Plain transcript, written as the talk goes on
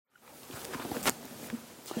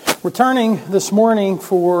We're turning this morning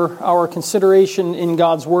for our consideration in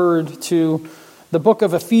God's Word to the book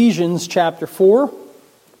of Ephesians, chapter 4. I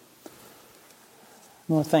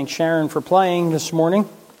want to thank Sharon for playing this morning.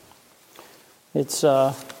 It's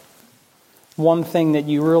one thing that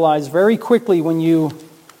you realize very quickly when you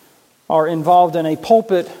are involved in a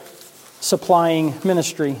pulpit supplying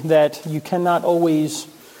ministry, that you cannot always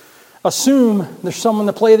assume there's someone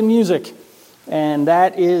to play the music. And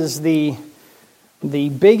that is the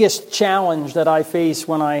biggest challenge that I face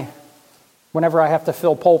whenever I have to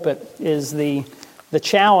fill pulpit, is the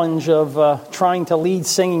challenge of trying to lead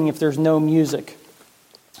singing if there's no music.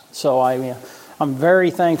 So I'm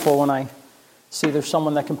very thankful when I see there's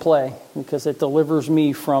someone that can play, because it delivers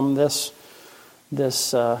me from this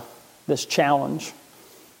challenge.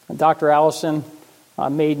 And Dr. Allison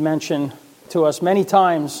made mention to us many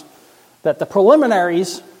times that the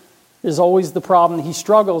preliminaries is always the problem. He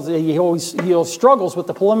struggles with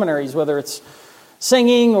the preliminaries, whether it's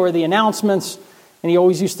singing or the announcements. And he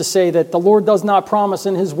always used to say that the Lord does not promise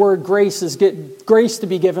in His Word grace to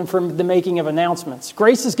be given for the making of announcements.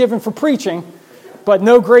 Grace is given for preaching, but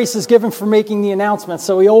no grace is given for making the announcements.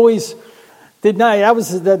 So he always did not. That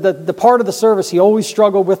was the part of the service he always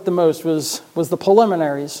struggled with the most was the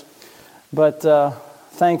preliminaries. But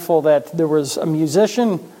thankful that there was a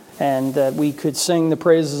musician and that we could sing the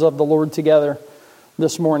praises of the Lord together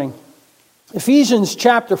this morning. Ephesians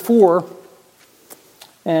chapter 4,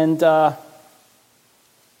 and I'll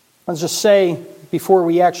just say before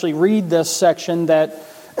we actually read this section that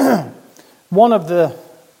one of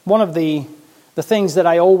the things that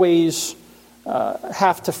I always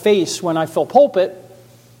have to face when I fill pulpit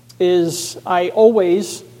is I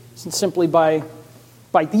always, simply by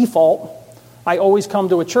default, I always come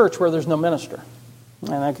to a church where there's no minister.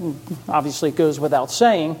 And obviously it goes without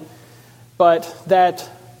saying, but that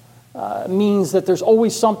means that there's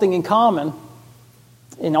always something in common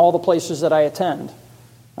in all the places that I attend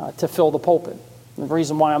to fill the pulpit. And the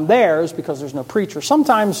reason why I'm there is because there's no preacher.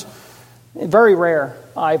 Sometimes, very rare,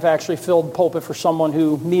 I've actually filled pulpit for someone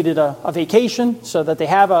who needed a vacation so that they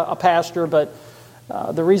have a pastor, but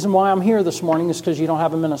the reason why I'm here this morning is because you don't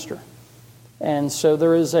have a minister. And so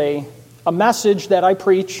there is a message that I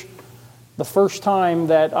preach the first time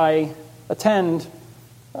that I attend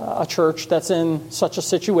a church that's in such a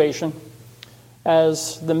situation,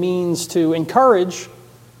 as the means to encourage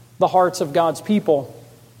the hearts of God's people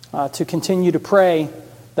to continue to pray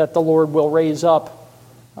that the Lord will raise up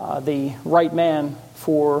the right man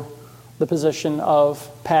for the position of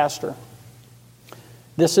pastor.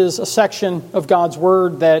 This is a section of God's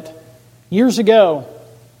Word that years ago,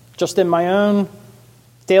 just in my own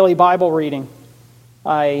daily Bible reading,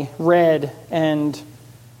 I read, and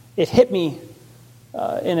it hit me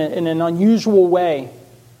in an unusual way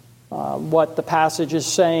what the passage is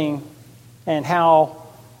saying, and how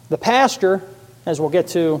the pastor, as we'll get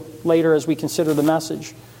to later as we consider the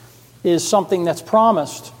message, is something that's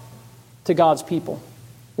promised to God's people.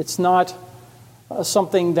 It's not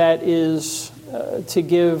something that is to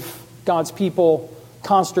give God's people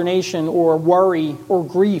consternation or worry or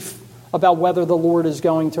grief about whether the Lord is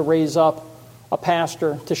going to raise up a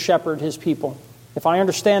pastor to shepherd His people. If I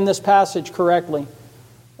understand this passage correctly,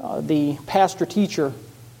 the pastor-teacher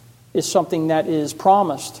is something that is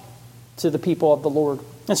promised to the people of the Lord.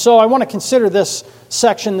 And so I want to consider this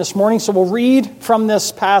section this morning. So we'll read from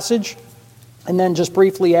this passage and then just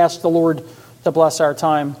briefly ask the Lord to bless our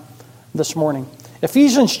time this morning.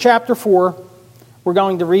 Ephesians chapter 4, we're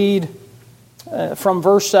going to read from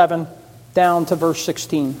verse 7 down to verse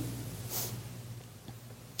 16.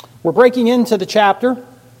 We're breaking into the chapter.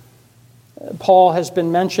 Paul has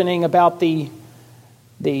been mentioning about the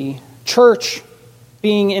church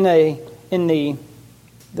being in the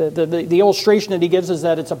illustration that he gives is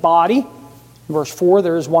that it's a body. In verse 4,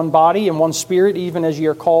 there is one body and one spirit, even as ye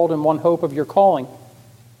are called in one hope of your calling.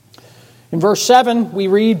 In verse 7, we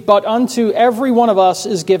read, but unto every one of us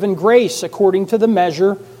is given grace according to the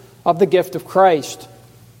measure of the gift of Christ.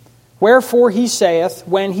 Wherefore he saith,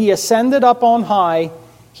 when he ascended up on high,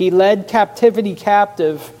 He led captivity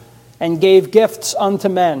captive and gave gifts unto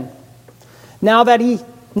men. Now that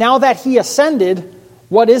he ascended,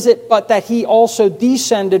 what is it but that He also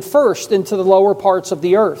descended first into the lower parts of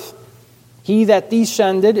the earth? He that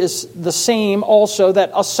descended is the same also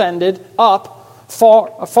that ascended up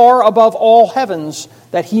far above all heavens,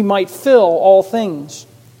 that He might fill all things.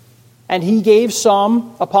 And He gave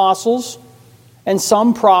some apostles, and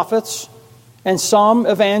some prophets, and some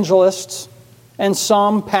evangelists, and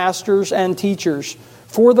some pastors and teachers,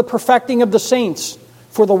 for the perfecting of the saints,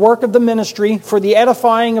 for the work of the ministry, for the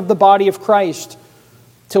edifying of the body of Christ,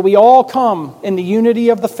 till we all come in the unity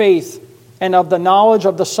of the faith and of the knowledge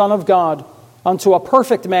of the Son of God, unto a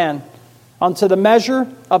perfect man, unto the measure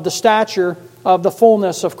of the stature of the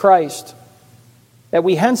fullness of Christ. That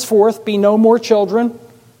we henceforth be no more children,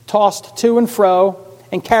 tossed to and fro,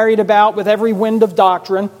 and carried about with every wind of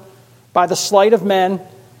doctrine, by the sleight of men,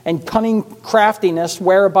 and cunning craftiness,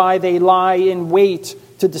 whereby they lie in wait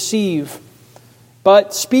to deceive.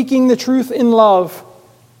 But speaking the truth in love,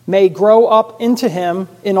 may grow up into him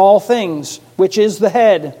in all things, which is the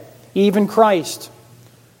head, even Christ,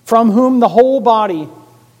 from whom the whole body,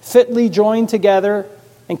 fitly joined together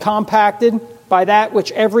and compacted by that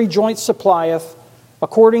which every joint supplieth,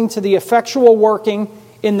 according to the effectual working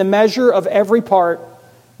in the measure of every part,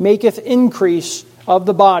 maketh increase of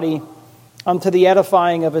the body unto the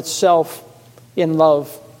edifying of itself in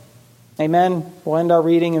love. Amen. We'll end our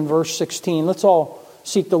reading in verse 16. Let's all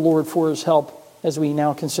seek the Lord for His help as we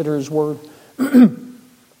now consider His Word.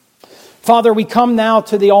 Father, we come now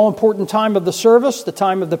to the all-important time of the service, the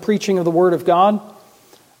time of the preaching of the Word of God.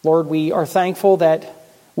 Lord, we are thankful that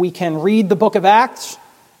we can read the book of Acts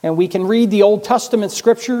and we can read the Old Testament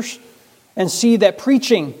Scriptures and see that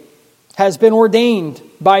preaching has been ordained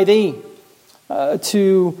by Thee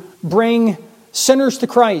to bring sinners to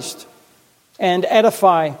Christ and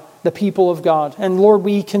edify the people of God. And Lord,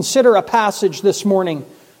 we consider a passage this morning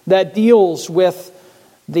that deals with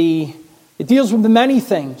the many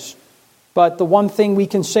things. But the one thing we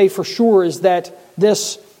can say for sure is that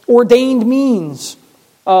this ordained means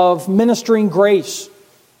of ministering grace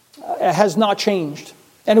has not changed.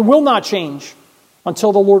 And it will not change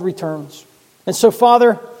until the Lord returns. And so,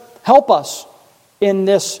 Father, help us in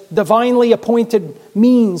this divinely appointed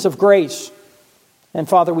means of grace. And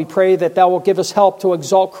Father, we pray that Thou will give us help to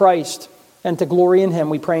exalt Christ and to glory in Him.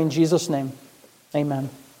 We pray in Jesus' name. Amen.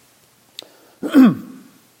 A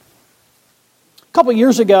couple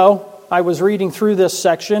years ago, I was reading through this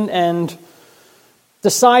section and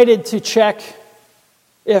decided to check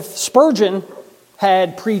if Spurgeon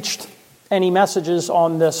had preached any messages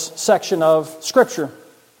on this section of Scripture.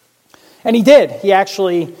 And he did. He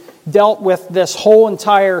actually dealt with this whole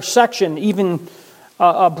entire section, even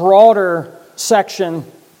a broader section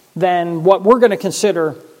than what we're going to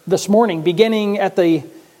consider this morning, beginning at the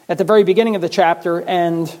very beginning of the chapter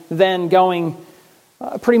and then going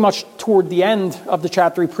pretty much toward the end of the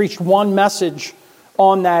chapter. He preached one message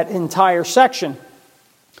on that entire section.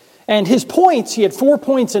 And his points, he had 4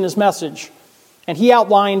 points in his message. And he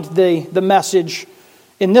outlined the message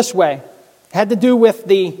in this way. It had to do with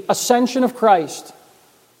the ascension of Christ.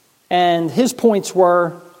 And his points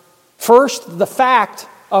were, first, the fact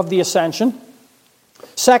of the ascension.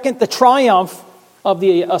 Second, the triumph of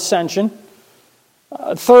the ascension.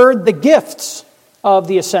 Third, the gifts of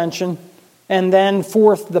the ascension. And then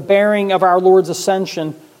fourth, the bearing of our Lord's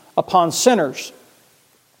ascension upon sinners.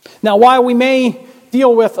 Now, while we may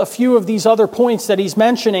deal with a few of these other points that he's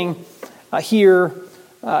mentioning here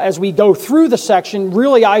as we go through the section,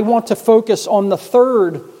 really I want to focus on the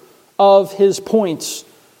third of his points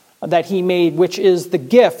that he made, which is the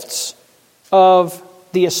gifts of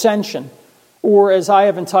the ascension. Or as I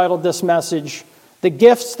have entitled this message, the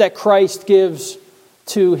gifts that Christ gives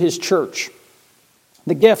to His church.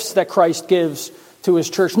 The gifts that Christ gives to His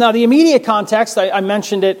church. Now, the immediate context, I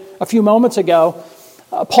mentioned it a few moments ago.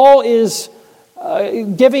 Paul is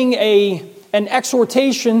giving an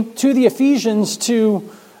exhortation to the Ephesians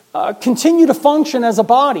to continue to function as a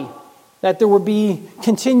body, that there would be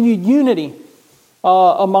continued unity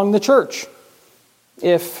among the church.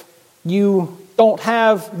 If you don't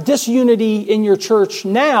have disunity in your church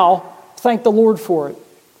now, thank the Lord for it.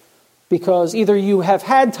 Because either you have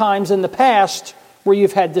had times in the past where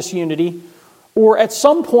you've had disunity, or at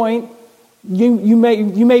some point you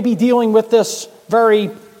may be dealing with this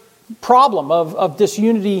very problem of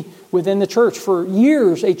disunity within the church. For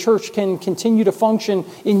years, a church can continue to function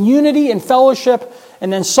in unity and fellowship,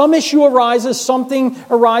 and then some issue arises, something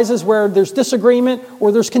arises where there's disagreement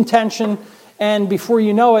or there's contention, and before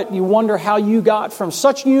you know it, you wonder how you got from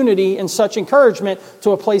such unity and such encouragement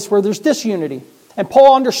to a place where there's disunity. And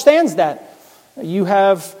Paul understands that. You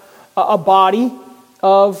have a body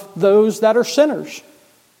of those that are sinners,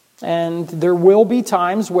 and there will be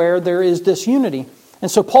times where there is disunity.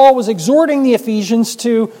 And so Paul was exhorting the Ephesians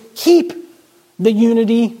to keep the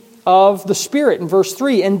unity of the Spirit. In verse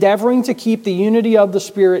 3, endeavoring to keep the unity of the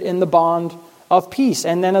Spirit in the bond of peace.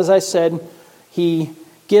 And then, as I said, he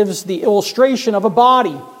gives the illustration of a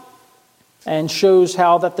body and shows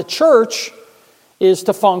how that the church is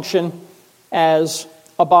to function as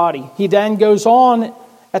a body. He then goes on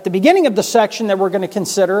at the beginning of the section that we're going to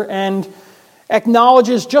consider and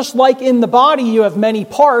acknowledges, just like in the body you have many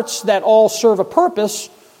parts that all serve a purpose,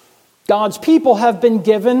 God's people have been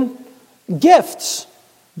given gifts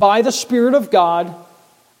by the Spirit of God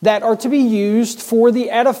that are to be used for the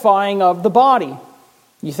edifying of the body.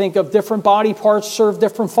 You think of different body parts serve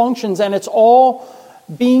different functions, and it's all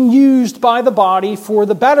being used by the body for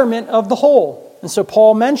the betterment of the whole. And so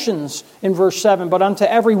Paul mentions in verse 7, but unto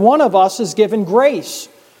every one of us is given grace.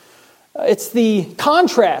 It's the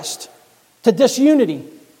contrast to disunity.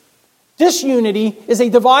 Disunity is a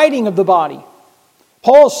dividing of the body.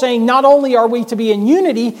 Paul is saying not only are we to be in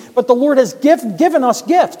unity, but the Lord has given us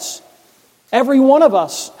gifts. Every one of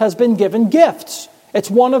us has been given gifts. It's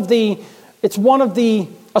one of the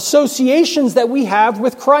associations that we have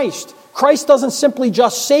with Christ. Christ doesn't simply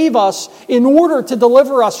just save us in order to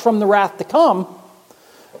deliver us from the wrath to come,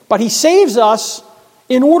 but He saves us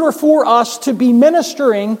in order for us to be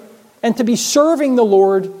ministering and to be serving the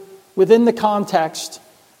Lord within the context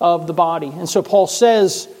of the body. And so Paul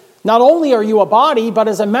says, not only are you a body, but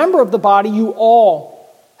as a member of the body, you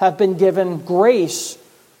all have been given grace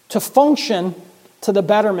to function to the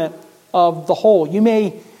betterment of the whole. You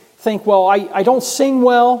may think, well, I don't sing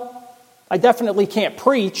well, I definitely can't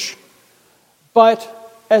preach,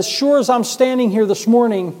 but as sure as I'm standing here this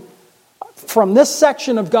morning, from this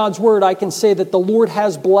section of God's Word, I can say that the Lord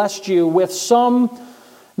has blessed you with some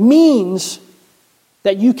means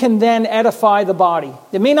that you can then edify the body.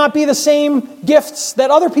 It may not be the same gifts that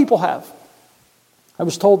other people have. I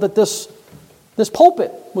was told that this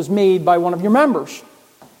pulpit was made by one of your members.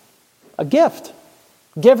 A gift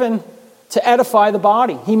given to edify the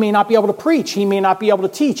body. He may not be able to preach. He may not be able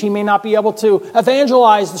to teach. He may not be able to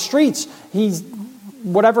evangelize the streets.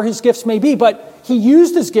 Whatever his gifts may be, but he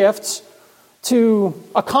used his gifts to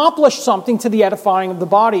accomplish something to the edifying of the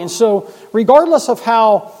body. And so, regardless of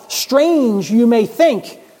how strange you may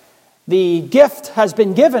think the gift has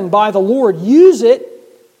been given by the Lord, use it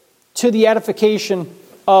to the edification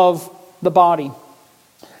of the body.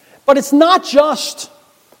 But it's not just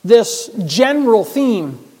this general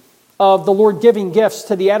theme of the Lord giving gifts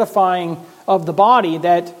to the edifying of the body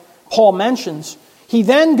that Paul mentions. He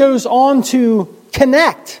then goes on to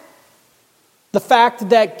connect the fact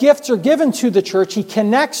that gifts are given to the church. He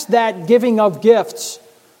connects that giving of gifts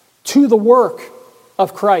to the work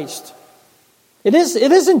of Christ. It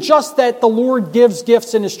isn't just that the Lord gives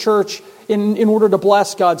gifts in His church in order to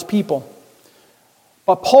bless God's people.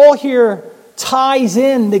 But Paul here ties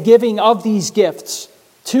in the giving of these gifts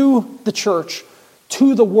to the church,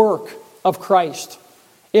 to the work of Christ.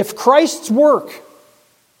 If Christ's work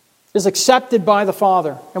is accepted by the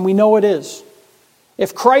Father, and we know it is,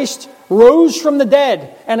 if Christ rose from the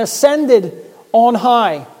dead and ascended on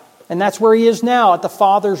high, and that's where He is now at the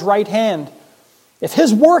Father's right hand, if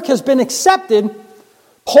His work has been accepted,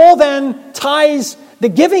 Paul then ties the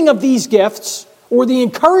giving of these gifts, or the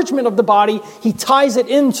encouragement of the body, he ties it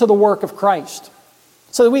into the work of Christ.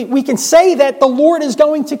 So that we can say that the Lord is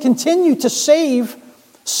going to continue to save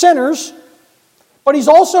sinners, but He's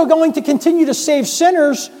also going to continue to save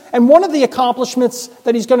sinners, and one of the accomplishments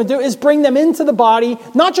that He's going to do is bring them into the body,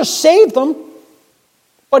 not just save them,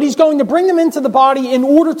 but He's going to bring them into the body in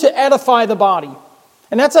order to edify the body.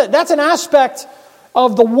 And that's an aspect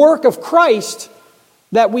of the work of Christ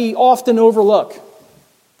that we often overlook,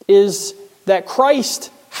 is that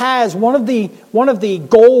Christ has one of the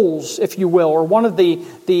goals, if you will, or one of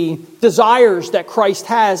the desires that Christ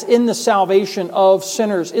has in the salvation of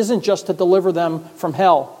sinners isn't just to deliver them from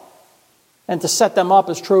hell and to set them up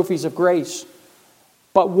as trophies of grace,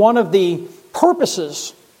 but one of the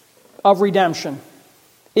purposes of redemption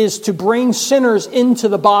is to bring sinners into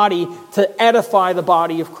the body to edify the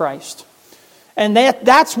body of Christ. And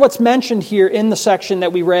that's what's mentioned here in the section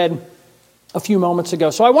that we read a few moments ago.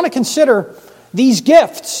 So I want to consider these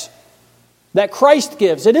gifts that Christ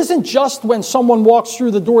gives. It isn't just when someone walks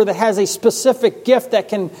through the door that has a specific gift that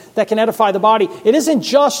can edify the body. It isn't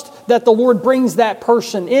just that the Lord brings that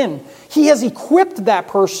person in. He has equipped that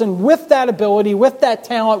person with that ability, with that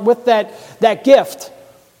talent, with that gift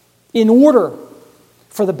in order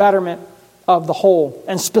for the betterment of the whole.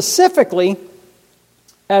 And specifically,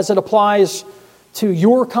 as it applies to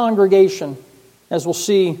your congregation, as we'll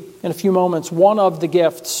see in a few moments, one of the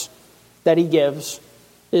gifts that He gives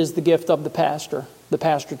is the gift of the pastor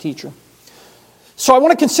teacher. So I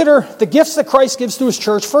want to consider the gifts that Christ gives to His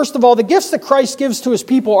church. First of all, the gifts that Christ gives to His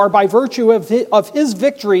people are by virtue of His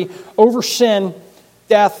victory over sin,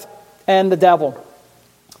 death, and the devil.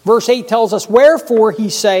 Verse 8 tells us, "Wherefore He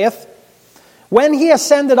saith, when He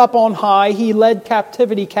ascended up on high, He led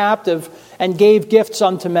captivity captive and gave gifts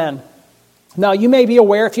unto men." Now you may be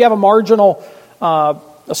aware, if you have a marginal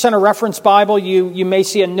a center reference Bible, you may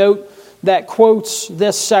see a note that quotes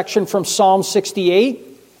this section from Psalm 68.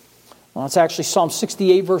 Well, it's actually Psalm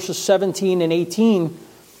 68, verses 17 and 18.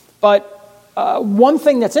 But one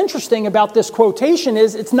thing that's interesting about this quotation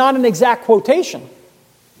is it's not an exact quotation.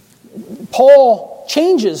 Paul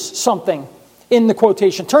changes something in the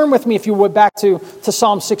quotation. Turn with me, if you would, back to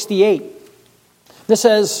Psalm 68. This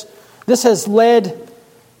has led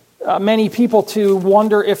many people to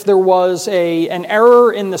wonder if there was an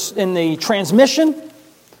error in the transmission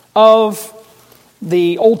of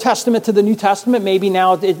the Old Testament to the New Testament. Maybe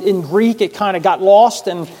now in Greek it kind of got lost,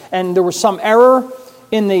 and there was some error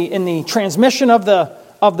in the transmission of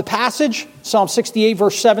the passage. Psalm 68,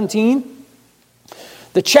 verse 17.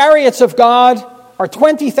 The chariots of God are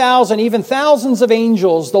 20,000, even thousands of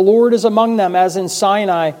angels. The Lord is among them, as in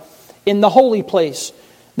Sinai, in the holy place.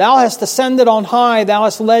 Thou hast ascended on high. Thou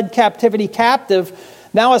hast led captivity captive.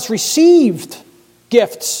 Thou hast received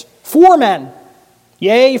gifts for men,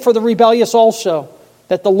 yea, for the rebellious also,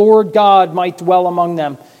 that the Lord God might dwell among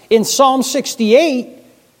them. In Psalm 68,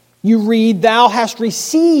 you read, Thou hast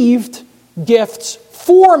received gifts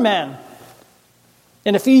for men.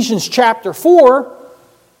 In Ephesians chapter 4,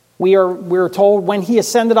 we're told, when he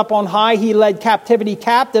ascended up on high, he led captivity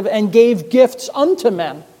captive and gave gifts unto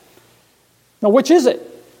men. Now, which is it?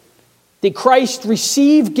 Did Christ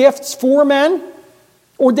receive gifts for men?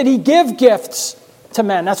 Or did he give gifts to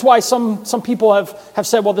men? That's why some people have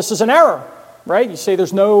said, well, this is an error, right? You say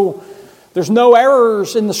there's no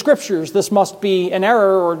errors in the Scriptures. This must be an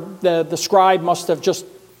error, or the scribe must have just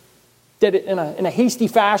did it in a hasty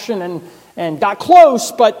fashion and got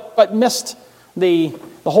close, but missed the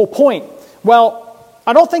whole point. Well,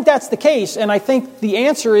 I don't think that's the case, and I think the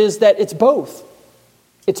answer is that it's both.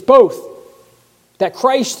 It's both. That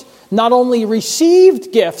Christ not only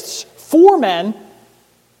received gifts for men,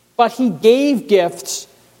 but he gave gifts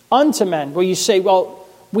unto men. Well, you say, well,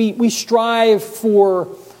 we strive for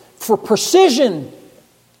precision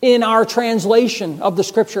in our translation of the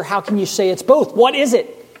Scripture. How can you say it's both? What is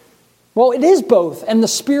it? Well, it is both, and the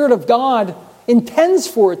Spirit of God intends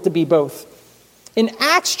for it to be both. In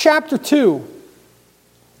Acts chapter 2,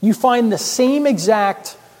 you find the same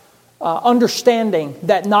exact understanding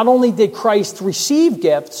that not only did Christ receive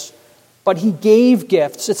gifts, but he gave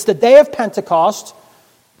gifts. It's the day of Pentecost.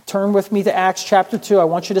 Turn with me to Acts chapter 2. I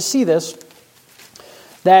want you to see this.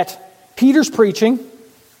 That Peter's preaching,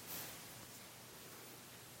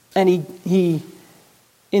 and he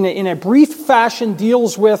in a brief fashion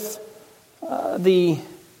deals with the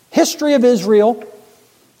history of Israel.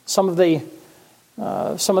 Some of the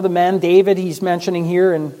men, David, he's mentioning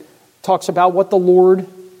here, and talks about what the Lord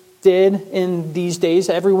did in these days.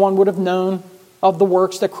 Everyone would have known of the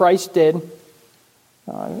works that Christ did.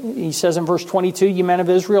 He says in verse 22, "Ye men of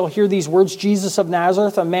Israel, hear these words, Jesus of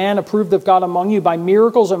Nazareth, a man approved of God among you by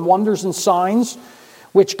miracles and wonders and signs,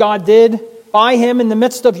 which God did by him in the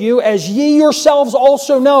midst of you, as ye yourselves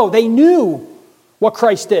also know." They knew what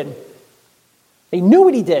Christ did. They knew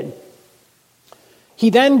what he did. He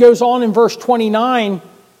then goes on in verse 29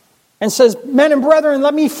 and says, "Men and brethren,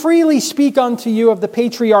 let me freely speak unto you of the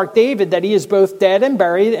patriarch David, that he is both dead and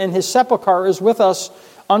buried, and his sepulchre is with us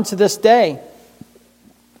unto this day.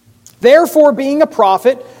 Therefore, being a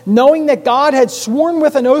prophet, knowing that God had sworn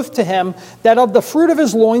with an oath to him that of the fruit of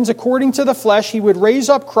his loins, according to the flesh, he would raise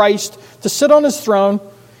up Christ to sit on his throne,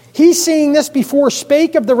 he, seeing this before,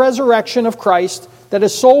 spake of the resurrection of Christ, that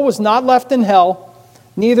his soul was not left in hell,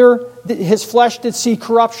 neither his flesh did see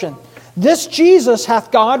corruption. This Jesus hath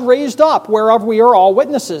God raised up, whereof we are all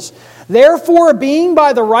witnesses. Therefore, being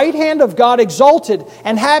by the right hand of God exalted,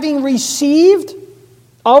 and having received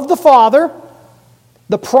of the Father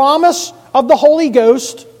the promise of the Holy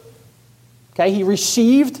Ghost," okay, he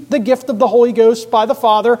received the gift of the Holy Ghost by the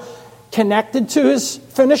Father, connected to his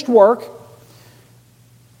finished work.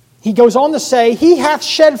 He goes on to say, "He hath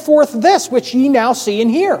shed forth this which ye now see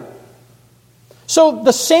and hear." So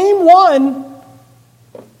the same one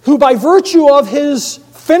who by virtue of his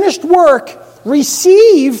finished work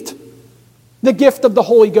received the gift of the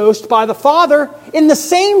Holy Ghost by the Father, in the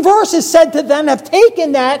same verse is said to then have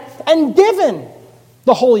taken that and given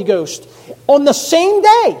the Holy Ghost on the same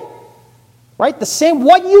day. Right? The same,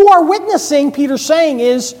 what you are witnessing, Peter's saying,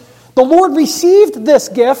 is the Lord received this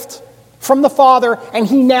gift from the Father, and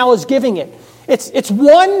he now is giving it. It's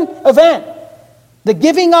one event. The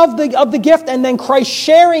giving of the gift, and then Christ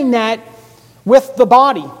sharing that with the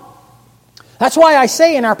body. That's why I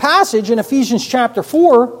say in our passage in Ephesians chapter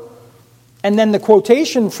 4, and then the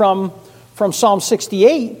quotation from Psalm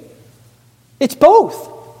 68, it's both.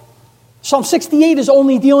 Psalm 68 is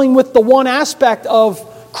only dealing with the one aspect of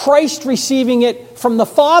Christ receiving it from the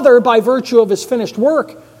Father by virtue of his finished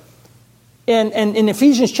work. And in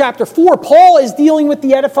Ephesians chapter 4, Paul is dealing with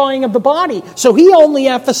the edifying of the body. So he only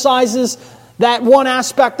emphasizes that one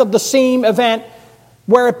aspect of the same event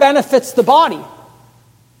where it benefits the body.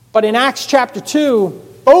 But in Acts chapter 2,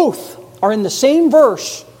 both are in the same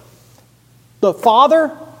verse. The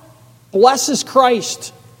Father blesses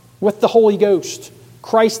Christ with the Holy Ghost.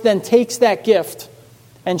 Christ then takes that gift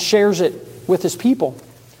and shares it with his people.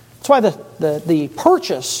 That's why the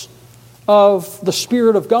purchase of the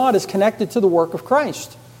Spirit of God is connected to the work of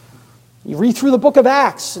Christ. You read through the book of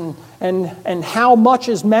Acts and how much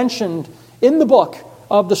is mentioned in the book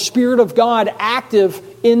of the Spirit of God active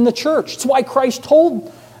in the church. It's why Christ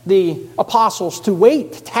told the apostles to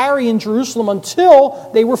wait, to tarry in Jerusalem until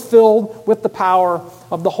they were filled with the power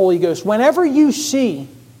of the Holy Ghost. Whenever you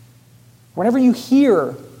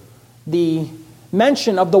hear the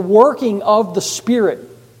mention of the working of the Spirit,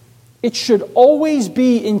 it should always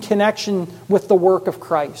be in connection with the work of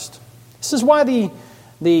Christ. This is why the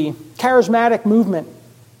charismatic movement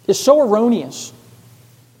is so erroneous.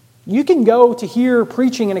 You can go to hear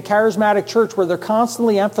preaching in a charismatic church where they're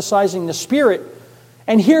constantly emphasizing the Spirit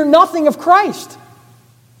and hear nothing of Christ.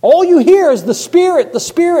 All you hear is the Spirit, the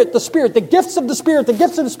Spirit, the Spirit, the gifts of the Spirit, the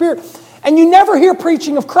gifts of the Spirit, and you never hear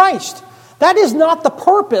preaching of Christ. That is not the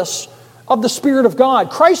purpose of the Spirit of God.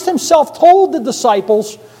 Christ himself told the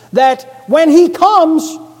disciples that when he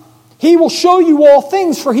comes, he will show you all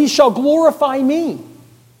things, for he shall glorify me.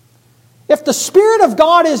 If the Spirit of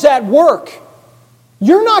God is at work,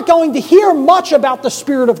 you're not going to hear much about the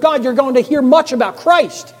Spirit of God. You're going to hear much about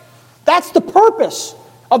Christ. That's the purpose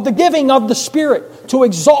of the giving of the Spirit, to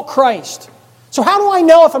exalt Christ. So how do I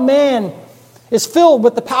know if a man is filled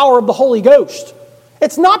with the power of the Holy Ghost?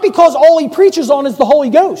 It's not because all he preaches on is the Holy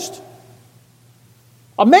Ghost.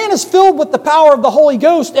 A man is filled with the power of the Holy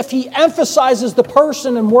Ghost if he emphasizes the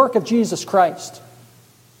person and work of Jesus Christ.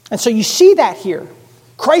 And so you see that here.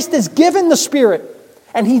 Christ is given the Spirit,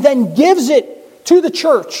 and he then gives it to the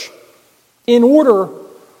church in order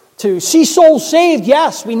to see souls saved.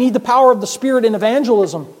 Yes, we need the power of the Spirit in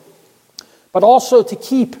evangelism, but also to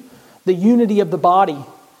keep the unity of the body,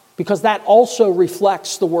 because that also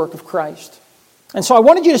reflects the work of Christ. And so I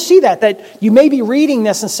wanted you to see that you may be reading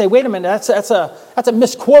this and say, wait a minute, that's a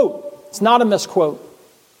misquote. It's not a misquote.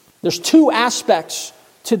 There's two aspects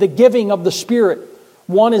to the giving of the Spirit.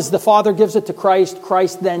 One is the Father gives it to Christ.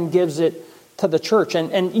 Christ then gives it to the church.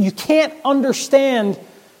 And you can't understand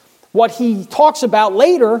what he talks about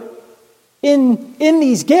later in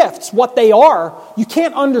these gifts, what they are. You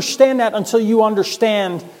can't understand that until you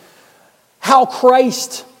understand how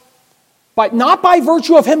Christ, but not by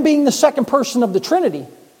virtue of him being the second person of the Trinity,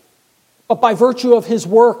 but by virtue of his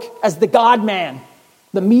work as the God-man,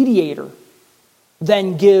 the mediator,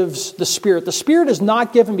 then gives the Spirit. The Spirit is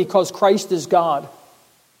not given because Christ is God.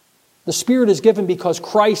 The Spirit is given because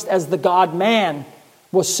Christ, as the God-man,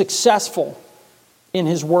 was successful in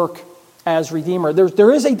his work as Redeemer.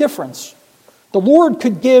 There is a difference. The Lord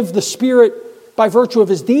could give the Spirit by virtue of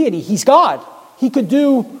his deity. He's God. He could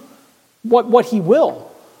do what he will.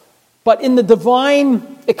 But in the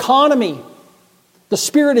divine economy, the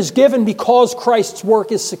Spirit is given because Christ's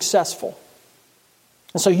work is successful.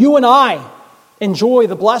 And so you and I enjoy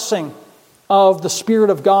the blessing of the Spirit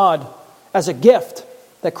of God as a gift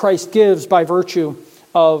that Christ gives by virtue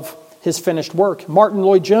of his finished work. Martin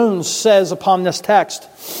Lloyd-Jones says upon this text,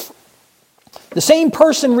 the same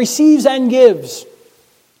person receives and gives.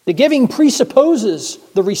 The giving presupposes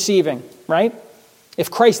the receiving, right? If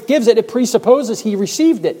Christ gives it, it presupposes he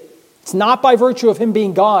received it. It's not by virtue of him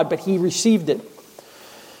being God, but he received it.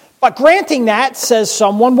 But granting that, says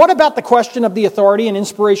someone, what about the question of the authority and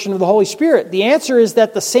inspiration of the Holy Spirit? The answer is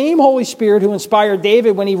that the same Holy Spirit who inspired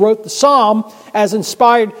David when he wrote the Psalm has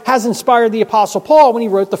inspired the Apostle Paul when he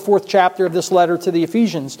wrote the 4th chapter of this letter to the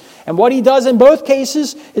Ephesians. And what he does in both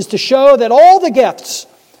cases is to show that all the gifts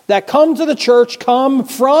that come to the church come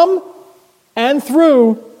from and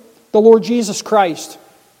through the Lord Jesus Christ.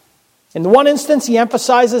 In the one instance, he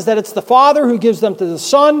emphasizes that it's the Father who gives them to the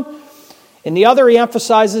Son. In the other, he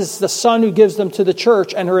emphasizes the Son who gives them to the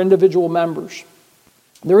church and her individual members.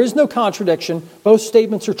 There is no contradiction. Both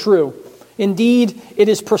statements are true. Indeed, it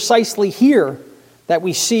is precisely here that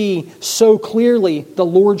we see so clearly the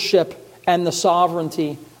lordship and the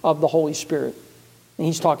sovereignty of the Holy Spirit. And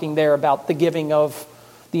he's talking there about the giving of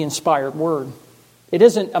the inspired word. It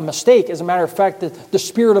isn't a mistake. As a matter of fact, the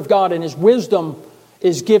Spirit of God in his wisdom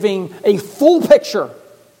is giving a full picture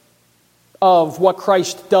of what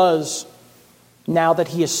Christ does now that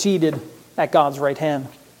he is seated at God's right hand.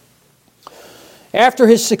 After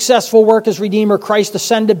his successful work as Redeemer, Christ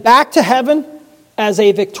ascended back to heaven as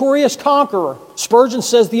a victorious conqueror. Spurgeon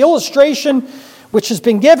says the illustration which has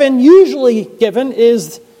been given, usually given,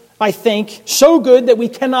 is, I think, so good that we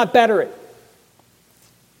cannot better it.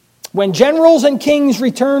 When generals and kings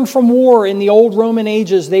returned from war in the old Roman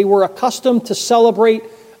ages, they were accustomed to celebrate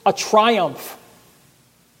a triumph.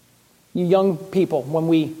 You young people, when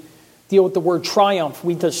we deal with the word triumph,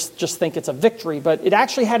 we just think it's a victory, but it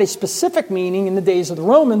actually had a specific meaning in the days of the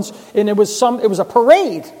Romans, and it was a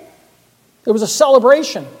parade. It was a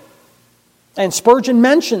celebration. And Spurgeon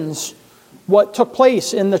mentions what took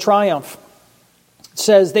place in the triumph. It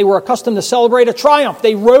says they were accustomed to celebrate a triumph.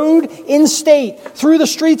 They rode in state through the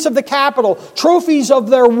streets of the capital. Trophies of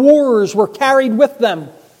their wars were carried with them.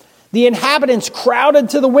 The inhabitants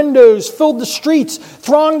crowded to the windows, filled the streets,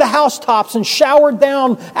 thronged the housetops, and showered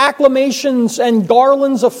down acclamations and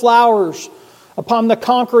garlands of flowers upon the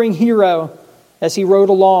conquering hero as he rode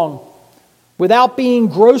along. Without being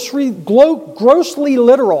grossly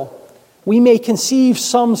literal, we may conceive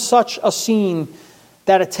some such a scene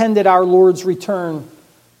that attended our Lord's return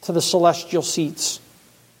to the celestial seats.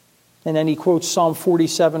 And then he quotes Psalm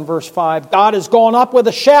 47, verse 5. God has gone up with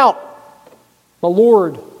a shout, the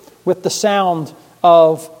Lord with the sound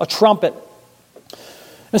of a trumpet.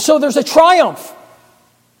 And so there's a triumph.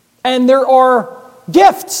 And there are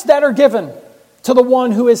gifts that are given to the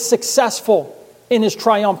one who is successful in his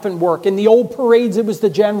triumphant work. In the old parades, it was the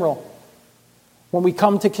general. When we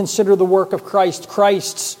come to consider the work of Christ,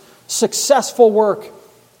 Christ's successful work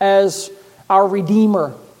as our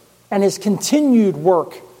Redeemer and his continued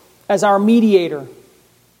work as our mediator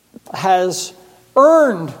has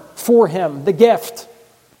earned for him the gift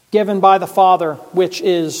given by the Father, which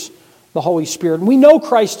is the Holy Spirit. And we know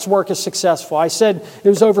Christ's work is successful. I said it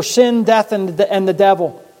was over sin, death, and the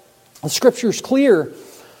devil. The Scripture is clear.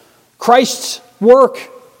 Christ's work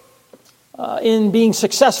in being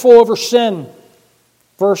successful over sin.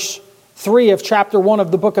 Verse 3 of chapter 1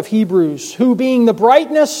 of the book of Hebrews. Who being the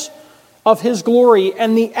brightness of his glory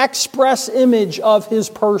and the express image of his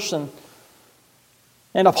person,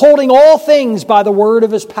 and upholding all things by the word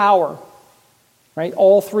of his power. Right?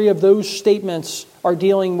 All three of those statements are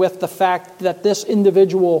dealing with the fact that this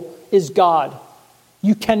individual is God.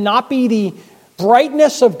 You cannot be the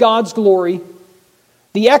brightness of God's glory,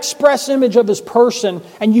 the express image of his person,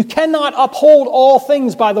 and you cannot uphold all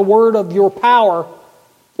things by the word of your power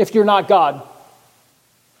if you're not God.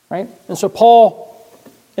 Right? And so Paul,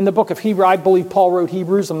 in the book of Hebrews, I believe Paul wrote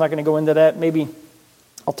Hebrews. I'm not going to go into that. Maybe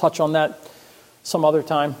I'll touch on that some other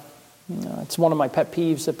time. It's one of my pet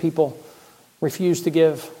peeves that people refuse to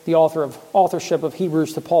give the authorship of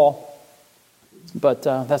Hebrews to Paul. But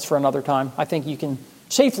that's for another time. I think you can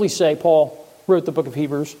safely say Paul wrote the book of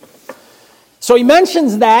Hebrews. So he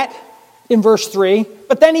mentions that in verse 3,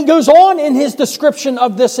 but then he goes on in his description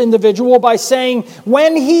of this individual by saying,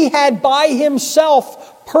 when he had by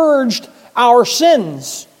himself purged our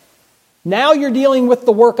sins. Now you're dealing with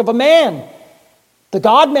the work of a man, the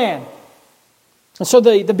God-man. And so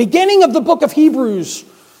the beginning of the book of Hebrews,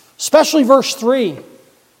 especially verse 3,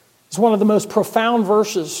 is one of the most profound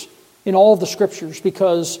verses in all of the Scriptures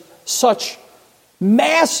because such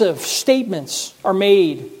massive statements are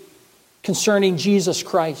made concerning Jesus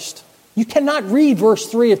Christ. You cannot read verse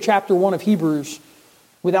 3 of chapter 1 of Hebrews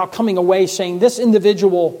without coming away saying this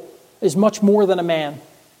individual is much more than a man.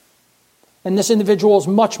 And this individual is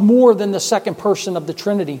much more than the second person of the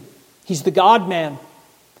Trinity. He's the God-man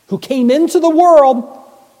who came into the world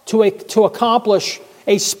to accomplish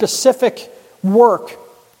a specific work.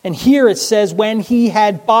 And here it says, when he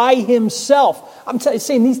had by himself. I'm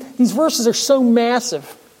saying these verses are so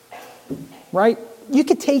massive, right? You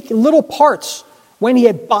could take little parts, when he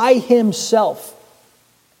had by himself,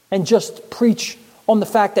 and just preach on the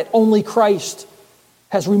fact that only Christ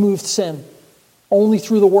has removed sin. Only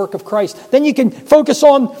through the work of Christ. Then you can focus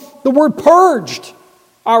on the word purged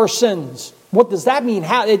our sins. What does that mean?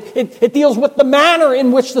 How it deals with the manner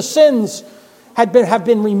in which the sins have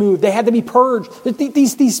been removed. They had to be purged.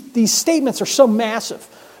 These statements are so massive.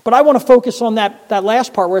 But I want to focus on that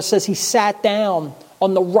last part where it says he sat down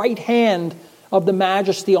on the right hand of the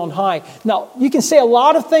majesty on high. Now, you can say a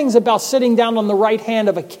lot of things about sitting down on the right hand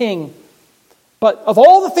of a king. But of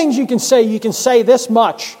all the things you can say this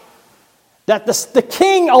much. That the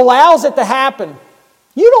king allows it to happen.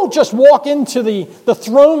 You don't just walk into the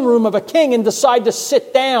throne room of a king and decide to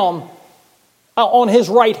sit down on his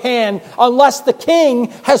right hand unless the king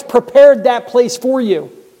has prepared that place for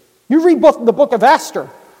you. You read the book of Esther.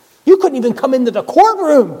 You couldn't even come into the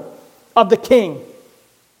courtroom of the king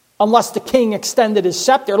unless the king extended his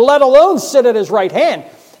scepter, let alone sit at his right hand.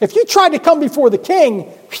 If you tried to come before the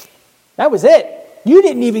king, that was it. You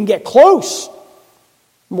didn't even get close.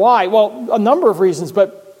 Why? Well, a number of reasons,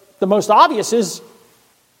 but the most obvious is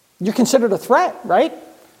you're considered a threat, right?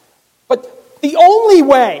 But the only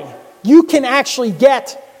way you can actually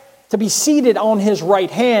get to be seated on his right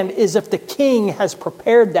hand is if the king has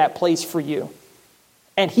prepared that place for you.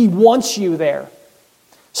 And he wants you there.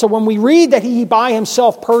 So when we read that he by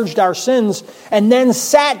himself purged our sins and then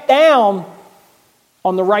sat down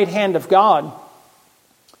on the right hand of God,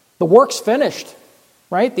 the work's finished,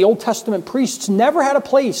 right? The Old Testament priests never had a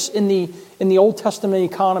place in the Old Testament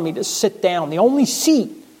economy to sit down. The only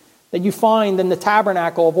seat that you find in the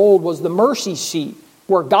tabernacle of old was the mercy seat,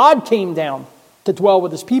 where God came down to dwell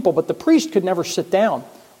with his people, but the priest could never sit down.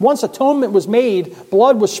 Once atonement was made,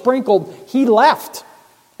 blood was sprinkled, he left.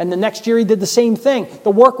 And the next year he did the same thing. The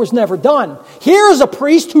work was never done. Here is a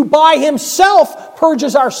priest who by himself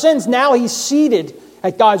purges our sins. Now he's seated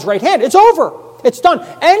at God's right hand. It's over. It's done.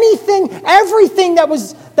 Everything that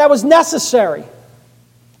was necessary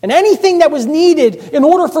and anything that was needed in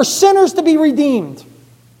order for sinners to be redeemed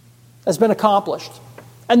has been accomplished.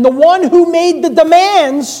 And the one who made the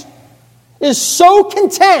demands is so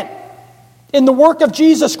content in the work of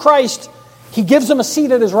Jesus Christ, he gives them a seat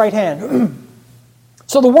at his right hand.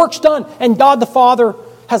 So the work's done, and God the Father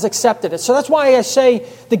has accepted it. So that's why I say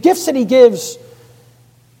the gifts that he gives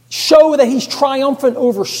show that he's triumphant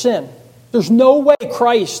over sin. There's no way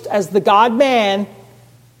Christ, as the God-man,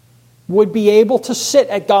 would be able to sit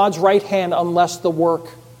at God's right hand unless the work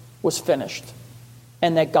was finished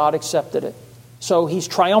and that God accepted it. So he's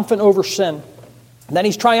triumphant over sin. And then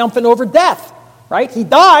he's triumphant over death, right? He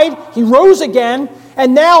died, he rose again,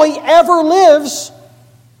 and now he ever lives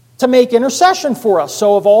to make intercession for us.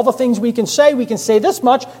 So of all the things we can say this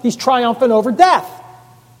much: he's triumphant over death.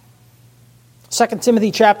 2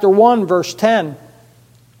 Timothy chapter 1, verse 10.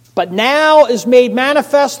 But now is made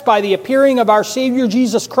manifest by the appearing of our Savior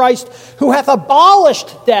Jesus Christ, who hath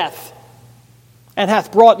abolished death, and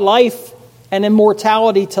hath brought life and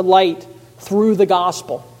immortality to light through the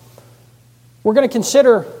gospel. We're going to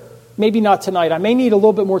consider, maybe not tonight, I may need a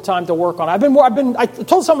little bit more time to work on it. I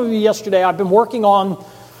told some of you yesterday, I've been working on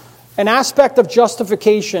an aspect of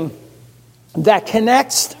justification that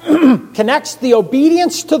connects the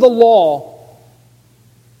obedience to the law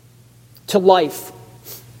to life.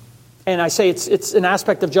 And I say it's an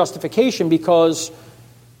aspect of justification because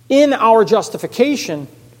in our justification,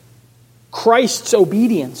 Christ's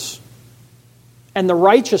obedience and the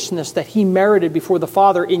righteousness that he merited before the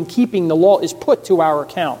Father in keeping the law is put to our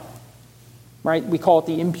account. Right? We call it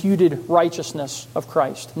the imputed righteousness of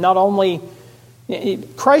Christ. Not only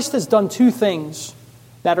Christ has done two things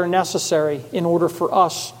that are necessary in order for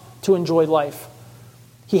us to enjoy life.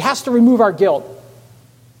 He has to remove our guilt,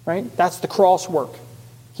 right? That's the cross work.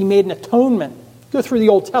 He made an atonement. Go through the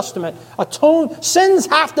Old Testament. Sins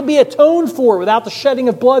have to be atoned for. Without the shedding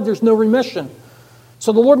of blood, there's no remission.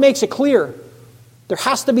 So the Lord makes it clear. There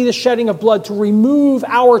has to be the shedding of blood to remove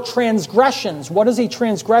our transgressions. What is a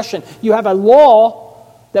transgression? You have a law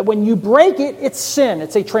that when you break it, it's sin.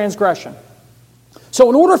 It's a transgression. So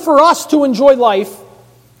in order for us to enjoy life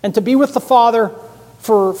and to be with the Father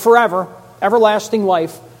for forever, everlasting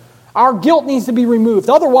life, our guilt needs to be removed.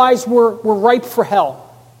 Otherwise, we're ripe for hell.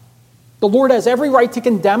 The Lord has every right to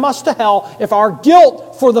condemn us to hell if our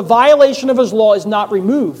guilt for the violation of his law is not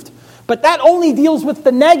removed. But that only deals with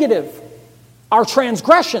the negative, our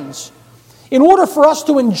transgressions. In order for us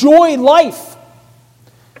to enjoy life,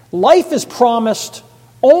 life is promised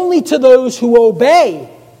only to those who obey.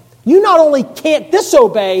 You not only can't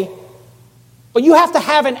disobey, but you have to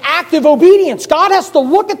have an active obedience. God has to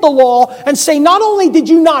look at the law and say, not only did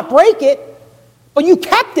you not break it, but you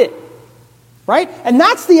kept it. Right? And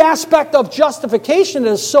that's the aspect of justification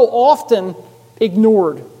that is so often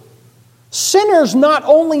ignored. Sinners not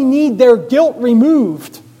only need their guilt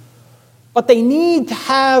removed, but they need to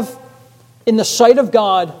have, in the sight of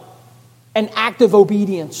God, an active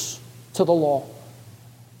obedience to the law.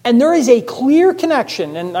 And there is a clear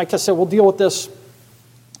connection, and like I said, we'll deal with this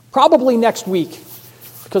probably next week,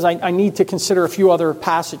 because I need to consider a few other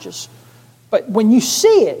passages. But when you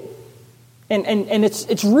see it, and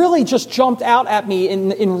it's really just jumped out at me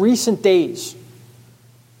in recent days.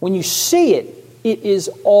 When you see it, it is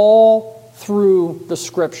all through the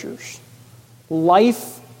Scriptures.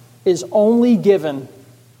 Life is only given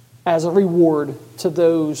as a reward to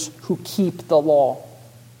those who keep the law.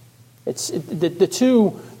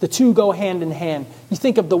 The two go hand in hand. You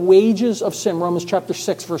think of the wages of sin, Romans chapter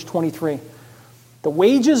 6, verse 23. The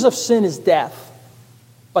wages of sin is death,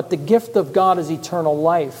 but the gift of God is eternal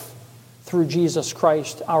life through Jesus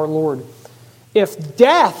Christ our Lord. if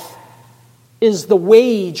death is the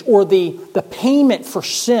wage or the payment for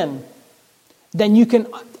sin, then you can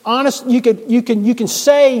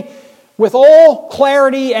say with all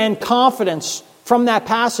clarity and confidence from that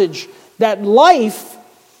passage that life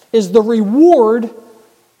is the reward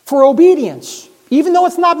for obedience. Even though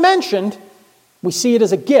it's not mentioned, we see it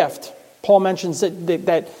as a gift. Paul mentions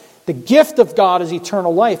that the gift of God is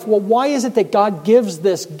eternal life. Well, why is it that God gives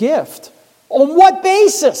this gift? On what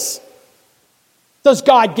basis does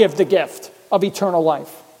God give the gift of eternal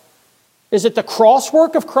life? Is it the cross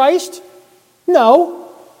work of Christ? No.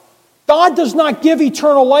 God does not give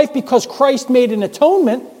eternal life because Christ made an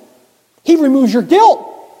atonement. He removes your guilt.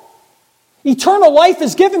 Eternal life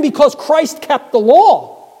is given because Christ kept the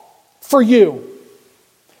law for you.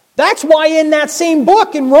 That's why in that same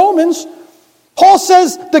book in Romans, Paul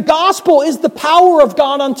says the gospel is the power of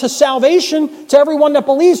God unto salvation to everyone that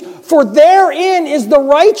believes, for therein is the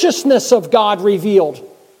righteousness of God revealed.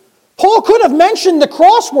 Paul could have mentioned the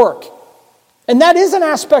cross work, and that is an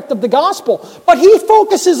aspect of the gospel, but he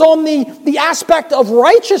focuses on the aspect of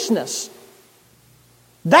righteousness.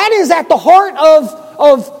 That is at the heart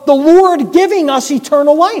of the Lord giving us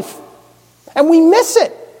eternal life. And we miss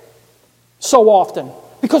it so often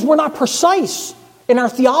because we're not precise in our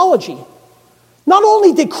theology. Not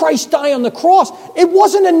only did Christ die on the cross, it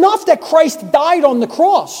wasn't enough that Christ died on the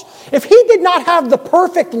cross. If he did not have the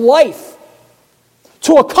perfect life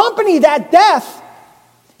to accompany that death,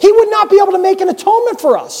 he would not be able to make an atonement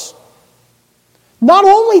for us. Not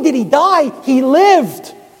only did he die, he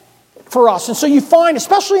lived for us. And so you find,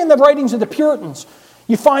 especially in the writings of the Puritans,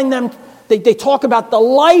 you find them, they talk about the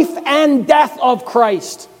life and death of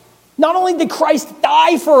Christ. Not only did Christ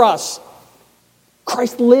die for us,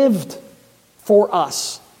 Christ lived for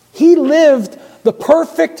us. He lived the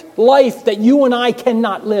perfect life that you and I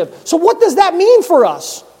cannot live. So what does that mean for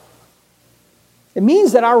us? It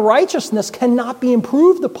means that our righteousness cannot be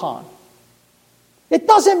improved upon. It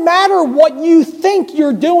doesn't matter what you think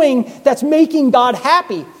you're doing that's making God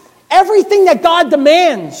happy. Everything that God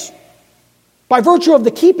demands by virtue of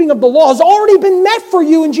the keeping of the law has already been met for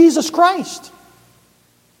you in Jesus Christ.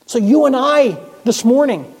 So you and I this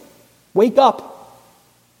morning wake up,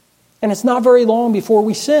 and it's not very long before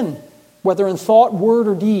we sin, whether in thought, word,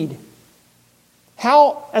 or deed.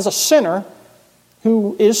 How, as a sinner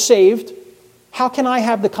who is saved, how can I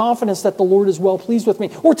have the confidence that the Lord is well pleased with me?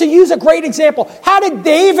 Or to use a great example, how did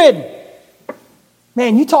David,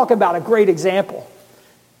 man, you talk about a great example.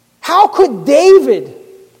 How could David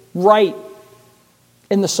write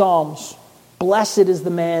in the Psalms, "Blessed is the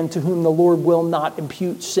man to whom the Lord will not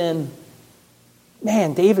impute sin"?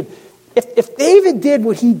 Man, David, if David did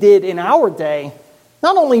what he did in our day,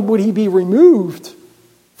 not only would he be removed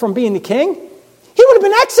from being the king, he would have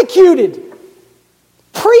been executed.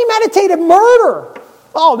 Premeditated murder.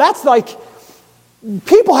 Oh, that's like,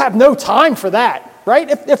 people have no time for that, right?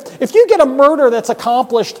 If you get a murder that's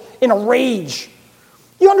accomplished in a rage,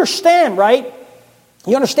 you understand, right?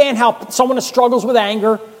 You understand how someone who struggles with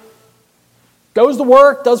anger, goes to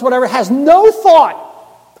work, does whatever, has no thought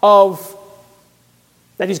of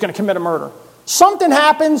that he's going to commit a murder. Something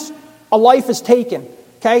happens, a life is taken,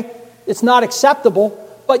 okay? It's not acceptable,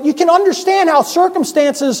 but you can understand how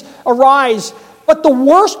circumstances arise. But the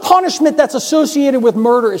worst punishment that's associated with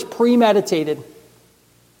murder is premeditated.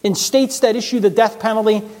 In states that issue the death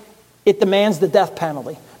penalty, it demands the death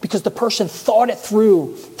penalty because the person thought it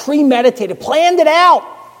through, premeditated, planned it out.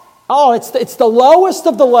 Oh, it's the lowest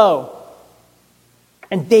of the low.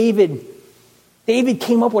 And David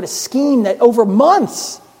came up with a scheme that over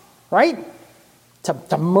months, right,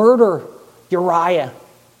 to murder Uriah.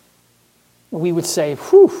 We would say,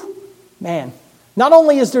 whew, man. Not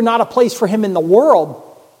only is there not a place for him in the world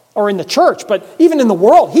or in the church, but even in the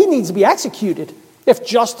world, he needs to be executed if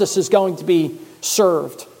justice is going to be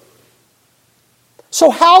served. So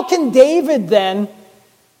how can David then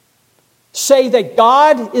say that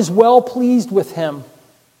God is well pleased with him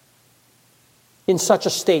in such a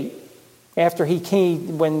state after he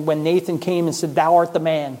came, when Nathan came and said, "Thou art the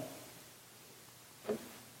man"?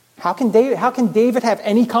 How can David have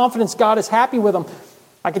any confidence God is happy with him?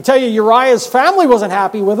 I can tell you Uriah's family wasn't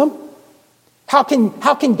happy with him. How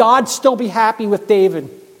can God still be happy with David?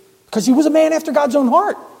 Because he was a man after God's own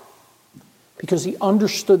heart. Because he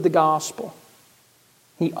understood the gospel.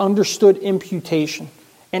 He understood imputation.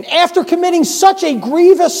 And after committing such a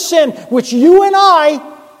grievous sin, which you and I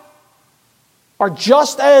are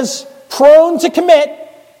just as prone to commit,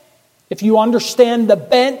 if you understand the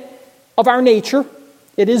bent of our nature,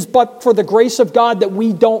 it is but for the grace of God that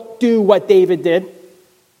we don't do what David did.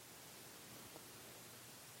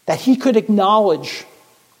 That he could acknowledge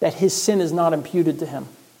that his sin is not imputed to him.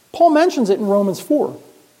 Paul mentions it in Romans 4.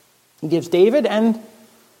 He gives David and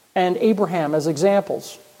Abraham as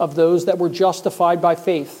examples of those that were justified by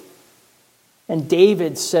faith. And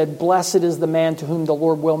David said, "Blessed is the man to whom the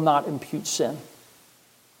Lord will not impute sin."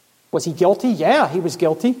 Was he guilty? Yeah, he was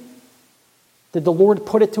guilty. Did the Lord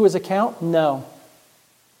put it to his account? No,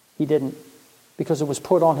 he didn't, because it was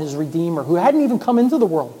put on his Redeemer, who hadn't even come into the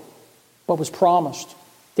world, but was promised.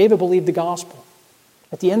 David believed the gospel.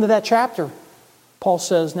 At the end of that chapter, Paul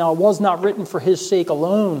says, "Now it was not written for his sake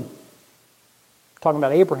alone," talking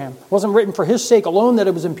about Abraham. It wasn't written for his sake alone that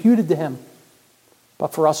it was imputed to him,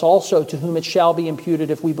 but for us also, to whom it shall be imputed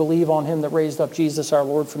if we believe on him that raised up Jesus our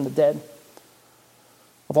Lord from the dead.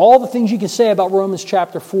 Of all the things you can say about Romans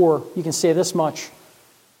chapter 4, you can say this much.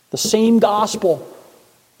 The same gospel,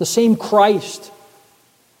 the same Christ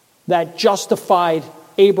that justified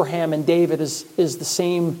Abraham and David is the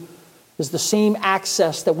same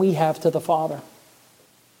access that we have to the Father.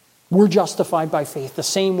 We're justified by faith the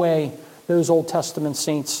same way those Old Testament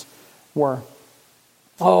saints were.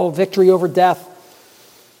 Oh, victory over death.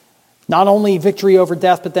 Not only victory over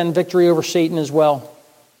death, but then victory over Satan as well.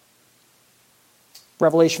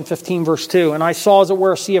 Revelation 15, verse 2. "And I saw as it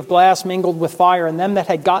were a sea of glass mingled with fire, and them that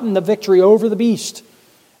had gotten the victory over the beast,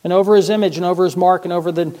 and over his image, and over his mark, and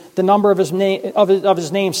over the number of his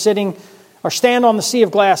name, sitting or stand on the sea of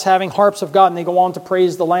glass, having harps of God." And they go on to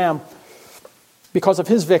praise the Lamb because of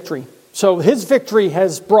his victory. So his victory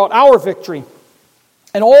has brought our victory.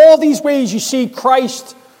 In all these ways you see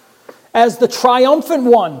Christ as the triumphant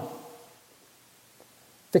one,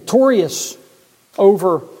 victorious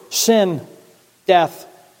over sin, death,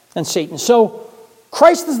 and Satan. So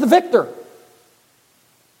Christ is the victor.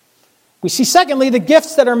 We see, secondly, the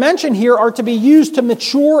gifts that are mentioned here are to be used to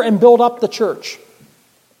mature and build up the church.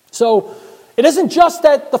 So it isn't just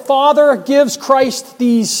that the Father gives Christ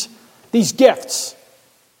these gifts.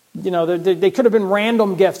 You know, they could have been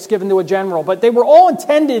random gifts given to a general, but they were all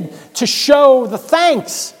intended to show the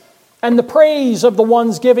thanks and the praise of the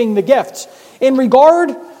ones giving the gifts. In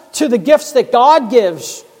regard to the gifts that God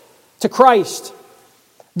gives to Christ,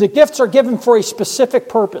 the gifts are given for a specific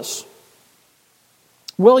purpose.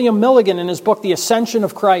 William Milligan, in his book, The Ascension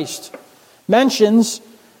of Christ, mentions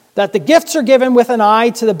that the gifts are given with an eye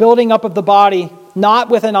to the building up of the body, not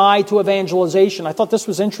with an eye to evangelization. I thought this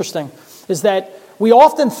was interesting, is that we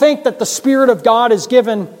often think that the Spirit of God is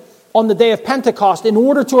given on the day of Pentecost in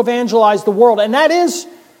order to evangelize the world, and that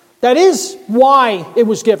is why it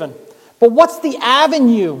was given. But what's the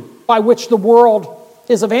avenue by which the world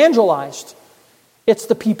is evangelized? It's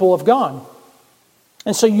the people of God.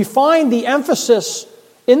 And so you find the emphasis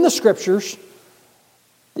in the Scriptures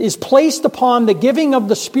is placed upon the giving of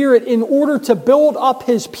the Spirit in order to build up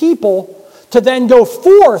His people to then go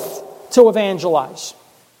forth to evangelize.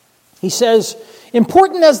 He says,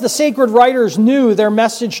 important as the sacred writers knew their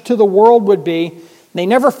message to the world would be, they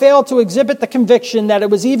never failed to exhibit the conviction that it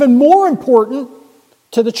was even more important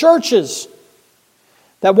to the churches.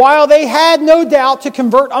 That while they had no doubt to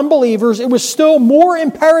convert unbelievers, it was still more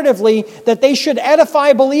imperatively that they should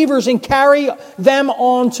edify believers and carry them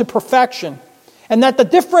on to perfection. And that the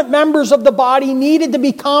different members of the body needed to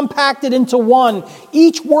be compacted into one,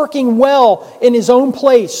 each working well in his own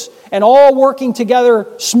place, and all working together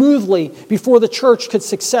smoothly before the church could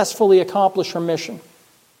successfully accomplish her mission.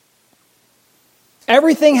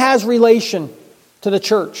 Everything has relation to the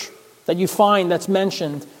church that you find that's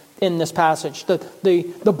mentioned in this passage.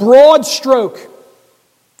 The broad stroke,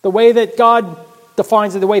 the way that God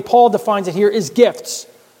defines it, the way Paul defines it here, is gifts.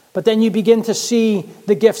 But then you begin to see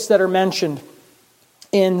the gifts that are mentioned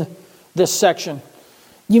in this section.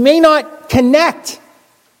 You may not connect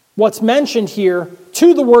what's mentioned here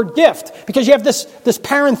to the word gift, because you have this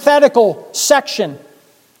parenthetical section,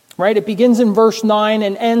 right? It begins in verse 9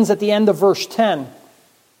 and ends at the end of verse 10.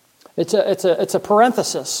 It's a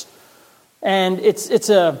parenthesis. And it's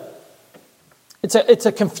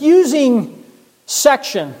a confusing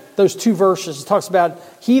section, those two verses. It talks about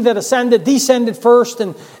he that ascended, descended first,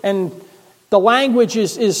 and the language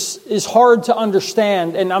is hard to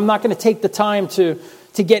understand, and I'm not going to take the time to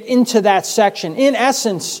get into that section. In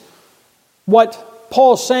essence, what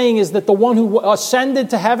Paul is saying is that the one who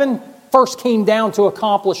ascended to heaven first came down to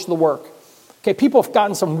accomplish the work. Okay, people have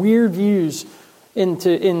gotten some weird views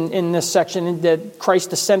in this section, that Christ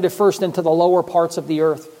descended first into the lower parts of the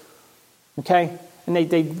earth. Okay? And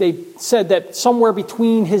they said that somewhere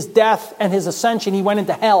between his death and his ascension, he went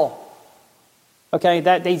into hell. Okay?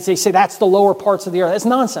 That they say that's the lower parts of the earth. That's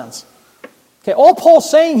nonsense. Okay? All Paul's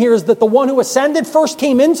saying here is that the one who ascended first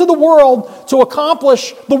came into the world to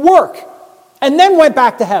accomplish the work, and then went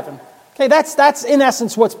back to heaven. Okay, that's in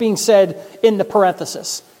essence what's being said in the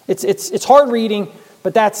parenthesis. It's hard reading,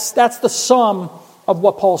 but that's the sum of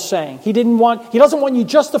what Paul's saying. He doesn't want you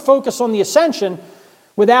just to focus on the ascension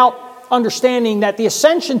without understanding that the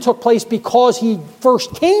ascension took place because he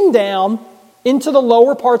first came down into the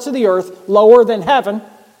lower parts of the earth, lower than heaven,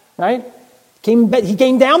 right? He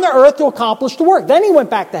came down to earth to accomplish the work. Then he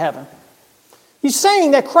went back to heaven. He's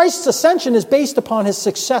saying that Christ's ascension is based upon his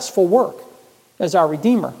successful work as our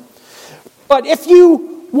Redeemer. But if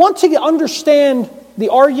you want to understand the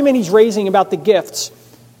argument he's raising about the gifts,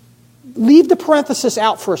 leave the parenthesis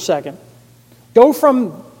out for a second. Go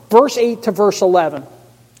from verse 8 to verse 11,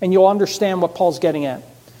 and you'll understand what Paul's getting at.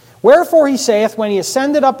 Wherefore he saith, when he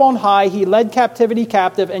ascended up on high, he led captivity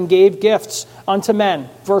captive and gave gifts unto men.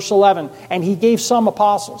 Verse 11, and he gave some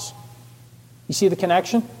apostles. You see the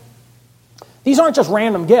connection? These aren't just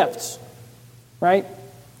random gifts, right?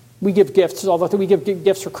 We give gifts, although we give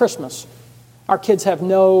gifts for Christmas. Our kids have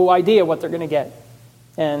no idea what they're going to get.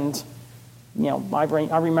 And, I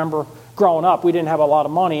remember growing up, we didn't have a lot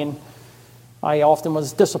of money, and I often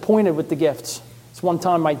was disappointed with the gifts. It's one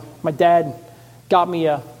time my dad got me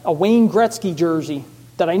a Wayne Gretzky jersey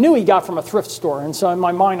that I knew he got from a thrift store. And so in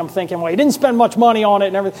my mind, I'm thinking, well, he didn't spend much money on it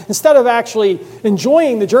and everything. Instead of actually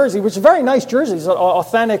enjoying the jersey, which is a very nice jersey, it's an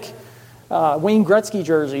authentic Wayne Gretzky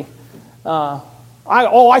jersey,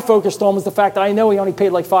 all I focused on was the fact that I know he only paid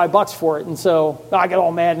like $5 for it. And so I got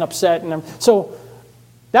all mad and upset. So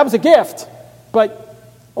that was a gift. But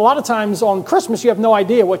a lot of times on Christmas, you have no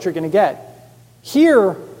idea what you're going to get.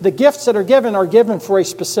 Here, the gifts that are given for a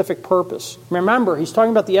specific purpose. Remember, he's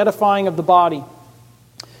talking about the edifying of the body.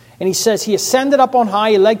 And he says, he ascended up on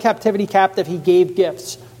high, he led captivity captive, he gave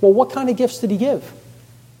gifts. Well, what kind of gifts did he give?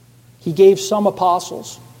 He gave some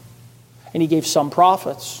apostles, and he gave some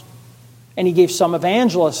prophets, and he gave some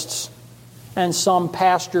evangelists, and some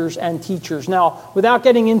pastors and teachers. Now, without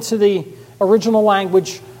getting into the original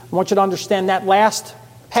language, I want you to understand that last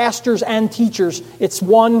pastors and teachers, it's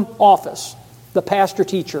one office. The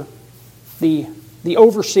pastor-teacher, the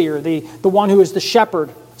overseer, the one who is the shepherd.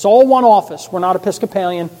 It's all one office. We're not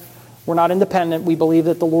Episcopalian. We're not independent. We believe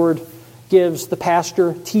that the Lord gives the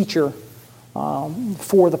pastor-teacher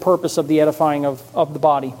for the purpose of the edifying of the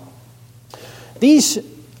body. These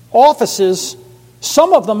offices,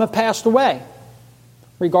 some of them have passed away,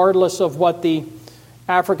 regardless of what the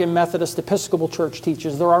African Methodist Episcopal Church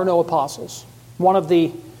teaches. There are no apostles. One of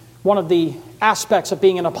the aspects of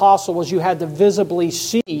being an apostle was you had to visibly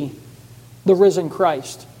see the risen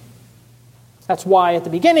Christ. That's why at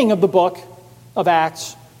the beginning of the book of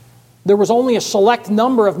Acts, there was only a select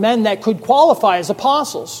number of men that could qualify as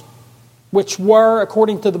apostles, which were,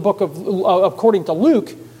 according to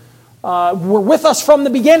Luke, were with us from the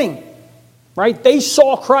beginning. Right? They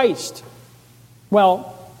saw Christ.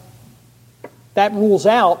 Well, that rules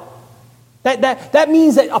out. That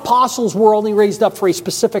means that apostles were only raised up for a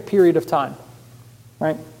specific period of time.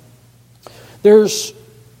 Right? There's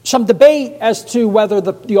some debate as to whether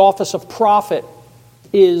the office of prophet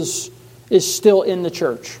is still in the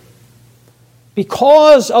church.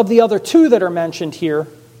 Because of the other two that are mentioned here,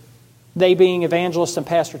 they being evangelist and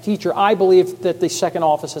pastor-teacher, I believe that the second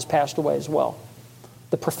office has passed away as well.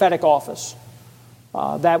 The prophetic office.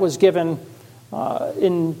 That was given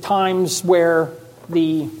in times where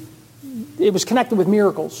it was connected with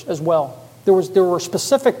miracles as well. There were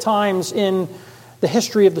specific times in the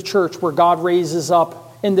history of the church where God raises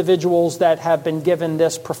up individuals that have been given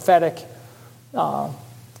this prophetic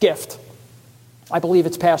gift. I believe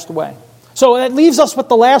it's passed away. So that leaves us with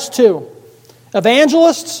the last two,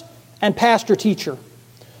 evangelists and pastor-teacher.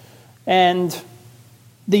 And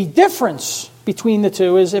the difference between the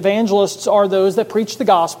two is evangelists are those that preach the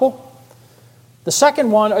gospel. The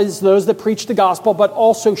second one is those that preach the gospel but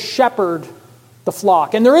also shepherd the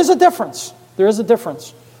flock. And there is a difference. There is a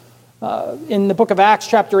difference. In the book of Acts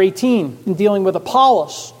chapter 18, in dealing with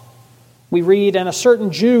Apollos, we read, and a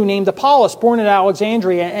certain Jew named Apollos, born at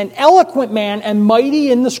Alexandria, an eloquent man and mighty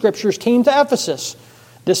in the Scriptures, came to Ephesus.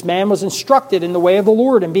 This man was instructed in the way of the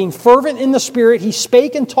Lord, and being fervent in the Spirit, he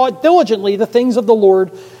spake and taught diligently the things of the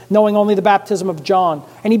Lord, knowing only the baptism of John.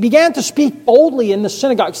 And he began to speak boldly in the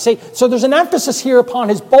synagogue. So there's an emphasis here upon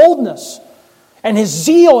his boldness and his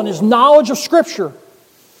zeal and his knowledge of Scripture.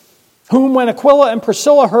 Whom when Aquila and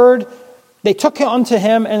Priscilla heard, they took him unto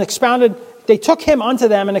them and expounded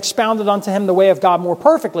unto him the way of God more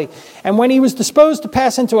perfectly. And when he was disposed to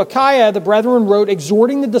pass into Achaia, the brethren wrote,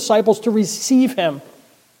 exhorting the disciples to receive him,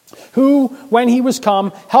 who, when he was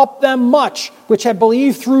come, helped them much, which had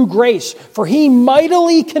believed through grace. For he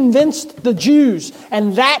mightily convinced the Jews,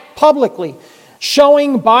 and that publicly,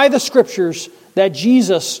 showing by the Scriptures that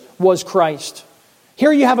Jesus was Christ.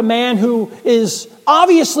 Here you have a man who is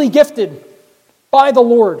obviously gifted by the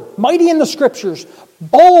Lord, mighty in the Scriptures,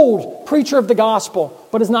 bold preacher of the gospel,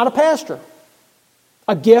 but is not a pastor.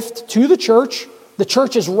 A gift to the church. The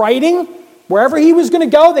church is writing. Wherever he was going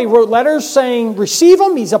to go, they wrote letters saying, receive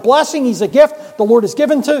him, he's a blessing, he's a gift. The Lord has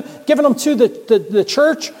given him to the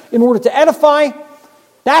church in order to edify.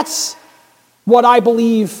 That's what I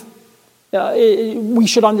believe we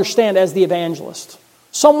should understand as the evangelist.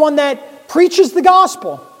 Someone that preaches the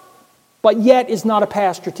gospel, but yet is not a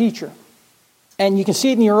pastor-teacher. And you can see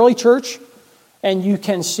it in the early church, and you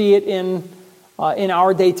can see it in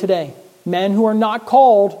our day today. Men who are not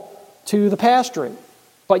called to the pastorate,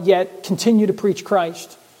 but yet continue to preach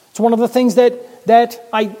Christ. It's one of the things that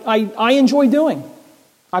I enjoy doing.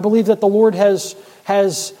 I believe that the Lord has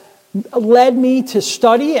led me to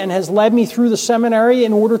study and has led me through the seminary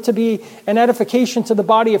in order to be an edification to the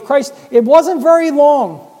body of Christ. It wasn't very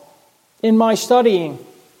long in my studying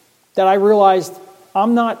that I realized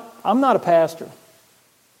I'm not a pastor.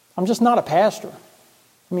 I'm just not a pastor.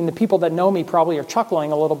 I mean, the people that know me probably are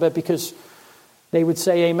chuckling a little bit because they would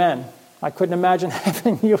say amen. I couldn't imagine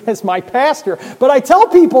having you as my pastor. But I tell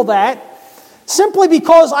people that simply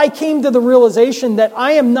because I came to the realization that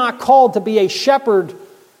I am not called to be a shepherd,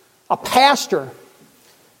 a pastor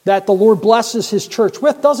that the Lord blesses His church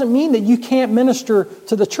with. Doesn't mean that you can't minister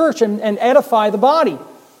to the church and edify the body.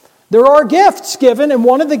 There are gifts given, and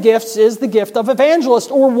one of the gifts is the gift of evangelist,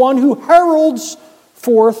 or one who heralds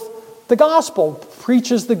forth the gospel,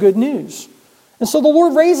 preaches the good news. And so the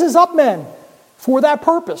Lord raises up men for that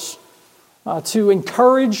purpose, to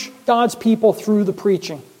encourage God's people through the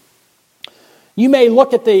preaching. You may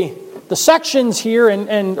look at the sections here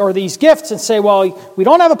or these gifts and say, well, we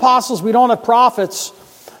don't have apostles, we don't have prophets,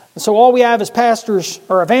 and so all we have is pastors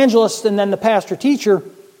or evangelists and then the pastor-teacher.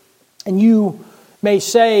 And you may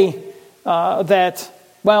say that,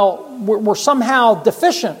 well, we're somehow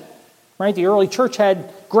deficient, right? The early church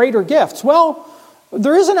had greater gifts. Well,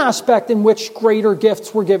 there is an aspect in which greater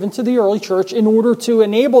gifts were given to the early church in order to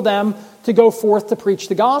enable them to go forth to preach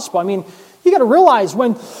the gospel. I mean, you got to realize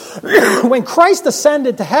when Christ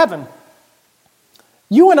ascended to heaven,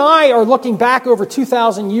 you and I are looking back over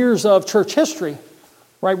 2,000 years of church history,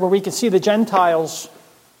 right, where we can see the Gentiles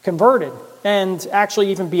converted. And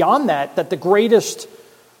actually even beyond that the greatest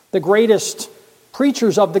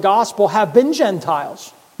preachers of the gospel have been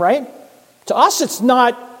Gentiles, right? To us, it's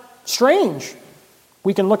not strange.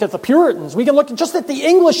 We can look at the Puritans. We can look just at the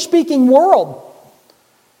English-speaking world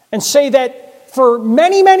and say that for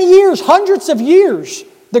many, many years, hundreds of years,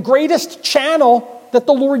 the greatest channel that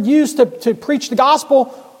the Lord used to preach the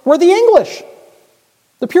gospel were the English,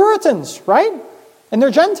 the Puritans, right? And they're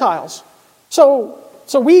Gentiles.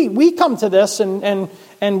 So we come to this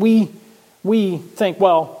and we think,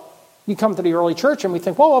 well, you come to the early church and we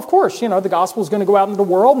think, well, of course, the gospel is going to go out into the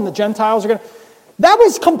world and the Gentiles are going to... That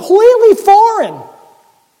was completely foreign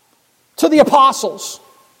to the apostles.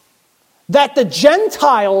 That the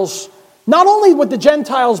Gentiles, not only would the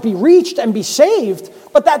Gentiles be reached and be saved,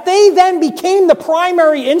 but that they then became the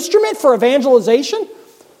primary instrument for evangelization.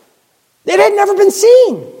 It had never been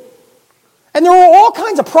seen. And there were all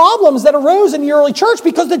kinds of problems that arose in the early church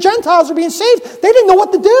because the Gentiles were being saved. They didn't know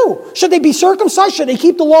what to do. Should they be circumcised? Should they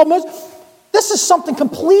keep the law of Moses? This is something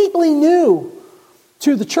completely new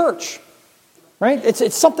to the church. Right?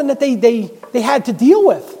 It's something that they had to deal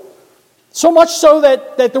with. So much so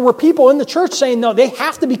that there were people in the church saying, no, they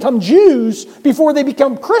have to become Jews before they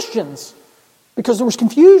become Christians. Because there was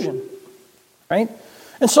confusion. Right?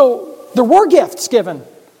 And so there were gifts given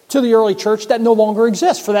to the early church that no longer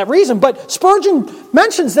exist for that reason. But Spurgeon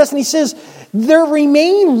mentions this and he says, there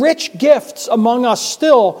remain rich gifts among us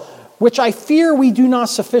still, which I fear we do not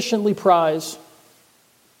sufficiently prize.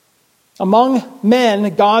 Among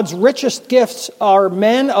men, God's richest gifts are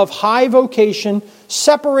men of high vocation,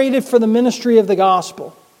 separated for the ministry of the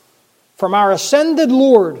gospel. From our ascended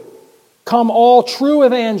Lord come all true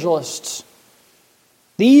evangelists.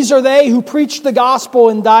 These are they who preach the gospel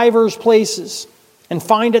in divers places and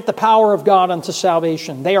find it the power of God unto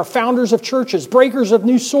salvation. They are founders of churches, breakers of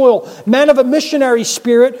new soil, men of a missionary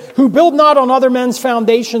spirit who build not on other men's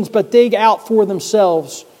foundations but dig out for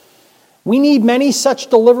themselves. We need many such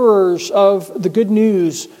deliverers of the good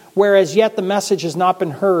news, whereas yet the message has not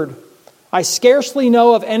been heard. I scarcely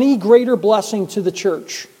know of any greater blessing to the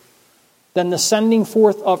church than the sending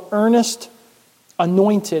forth of earnest,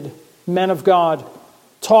 anointed men of God,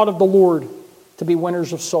 taught of the Lord to be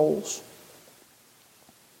winners of souls.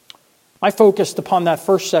 I focused upon that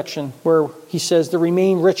first section where he says, there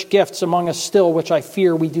remain rich gifts among us still, which I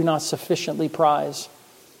fear we do not sufficiently prize.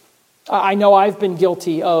 I know I've been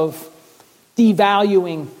guilty of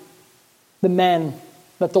devaluing the men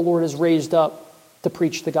that the Lord has raised up to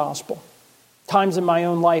preach the gospel. Times in my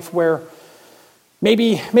own life where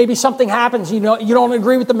maybe something happens, you don't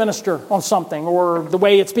agree with the minister on something, or the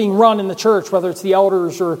way it's being run in the church, whether it's the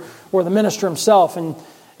elders or the minister himself,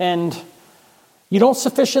 and you don't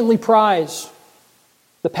sufficiently prize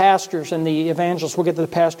the pastors and the evangelists. We'll get to the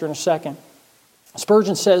pastor in a second.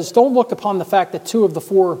 Spurgeon says, don't look upon the fact that 2 of the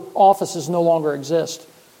 4 offices no longer exist.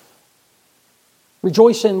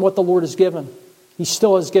 Rejoice in what the Lord has given. He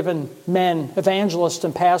still has given men, evangelists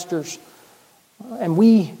and pastors, and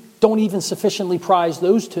we don't even sufficiently prize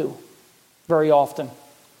those 2 very often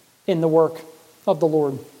in the work of the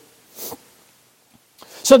Lord.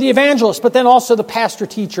 So the evangelist, but then also the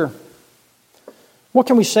pastor-teacher. What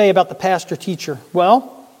can we say about the pastor-teacher?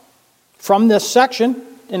 Well, from this section,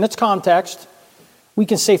 in its context, we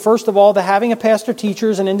can say, first of all, that having a pastor-teacher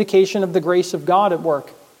is an indication of the grace of God at work,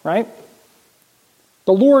 right?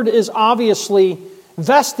 The Lord is obviously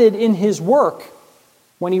vested in His work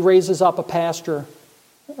when He raises up a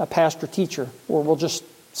pastor-teacher, or we'll just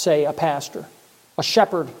say a pastor, a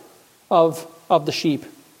shepherd of the sheep.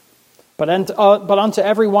 But unto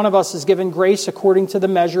every one of us is given grace according to the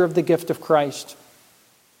measure of the gift of Christ.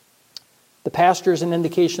 The pastor is an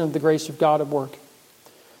indication of the grace of God at work.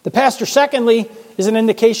 The pastor, secondly, is an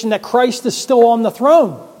indication that Christ is still on the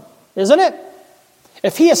throne, isn't it?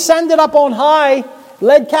 If He ascended up on high,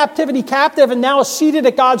 led captivity captive, and now is seated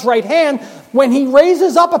at God's right hand, when He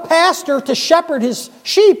raises up a pastor to shepherd His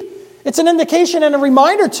sheep, it's an indication and a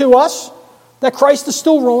reminder to us that Christ is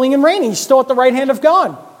still ruling and reigning. He's still at the right hand of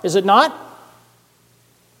God, is it not?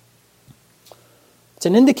 It's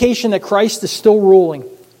an indication that Christ is still ruling.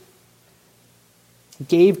 He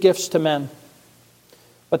gave gifts to men.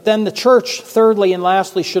 But then the church, thirdly and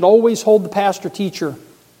lastly, should always hold the pastor-teacher.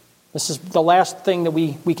 This is the last thing that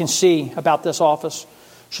we can see about this office.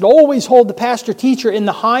 Should always hold the pastor-teacher in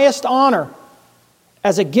the highest honor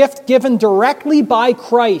as a gift given directly by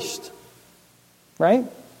Christ. Right?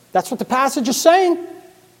 That's what the passage is saying.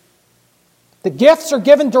 The gifts are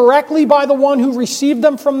given directly by the one who received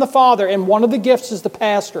them from the Father, and one of the gifts is the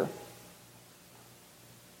pastor.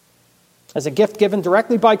 As a gift given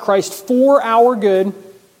directly by Christ for our good,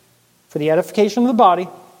 for the edification of the body,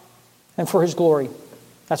 and for His glory.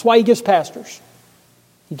 That's why He gives pastors.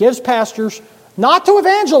 He gives pastors not to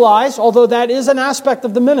evangelize, although that is an aspect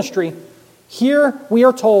of the ministry. Here we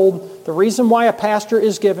are told the reason why a pastor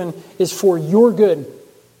is given is for your good,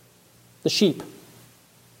 the sheep,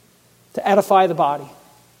 to edify the body.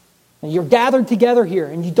 And you're gathered together here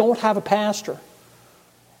and you don't have a pastor.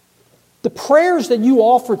 The prayers that you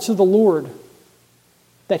offer to the Lord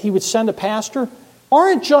that He would send a pastor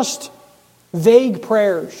aren't just vague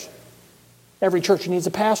prayers. Every church needs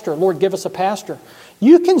a pastor. Lord, give us a pastor.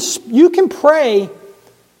 You can pray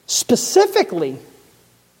specifically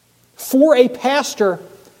for a pastor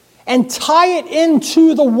and tie it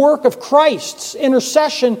into the work of Christ's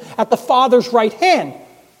intercession at the Father's right hand.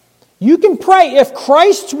 You can pray, if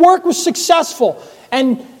Christ's work was successful,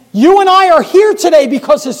 and you and I are here today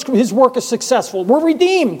because His work is successful, we're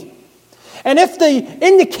redeemed. And if the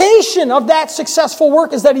indication of that successful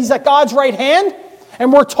work is that He's at God's right hand,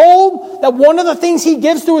 and we're told that one of the things He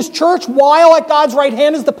gives to His church while at God's right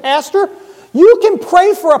hand is the pastor, you can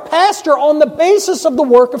pray for a pastor on the basis of the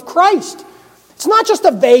work of Christ. It's not just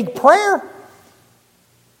a vague prayer.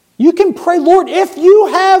 You can pray, Lord, if you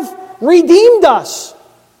have redeemed us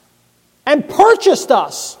and purchased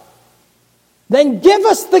us, then give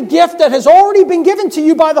us the gift that has already been given to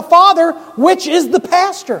you by the Father, which is the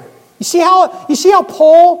pastor. You see how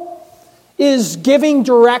Paul is giving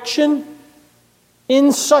direction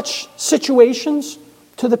in such situations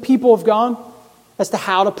to the people of God as to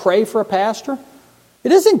how to pray for a pastor?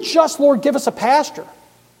 It isn't just, Lord, give us a pastor.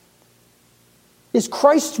 Is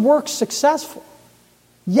Christ's work successful?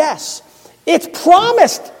 Yes. It's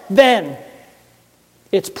promised then.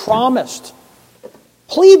 It's promised.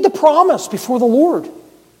 Plead the promise before the Lord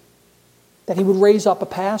that He would raise up a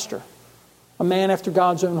pastor, a man after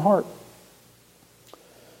God's own heart.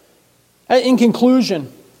 In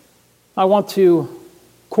conclusion, I want to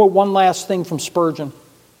quote one last thing from Spurgeon.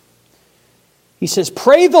 He says,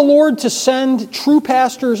 "Pray the Lord to send true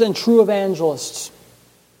pastors and true evangelists.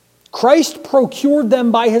 Christ procured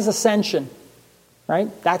them by His ascension." Right?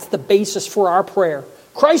 That's the basis for our prayer.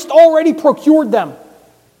 Christ already procured them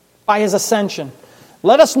by His ascension.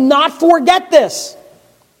 Let us not forget this.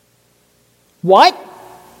 What?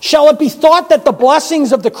 Shall it be thought that the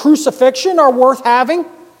blessings of the crucifixion are worth having,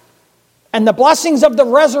 and the blessings of the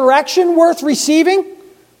resurrection worth receiving,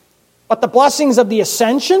 but the blessings of the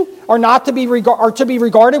ascension are to be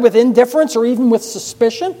regarded with indifference or even with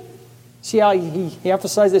suspicion? See how he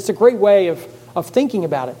emphasized it's a great way of thinking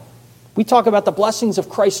about it. We talk about the blessings of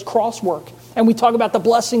Christ's cross work, and we talk about the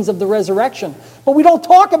blessings of the resurrection, but we don't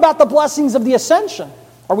talk about the blessings of the ascension.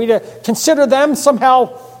 Are we to consider them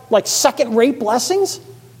somehow like second-rate blessings?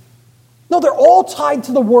 No, they're all tied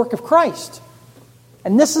to the work of Christ.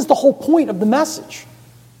 And this is the whole point of the message.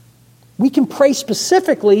 We can pray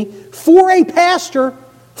specifically for a pastor,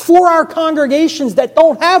 for our congregations that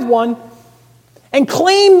don't have one, and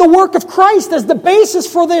claim the work of Christ as the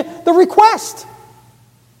basis for the request.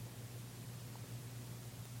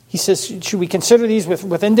 He says, should we consider these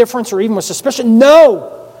with indifference or even with suspicion?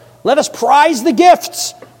 No! Let us prize the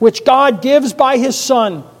gifts which God gives by His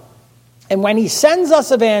Son. And when He sends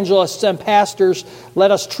us evangelists and pastors,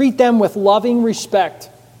 let us treat them with loving respect.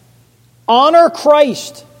 Honor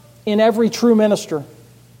Christ in every true minister.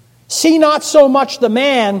 See not so much the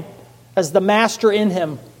man as the master in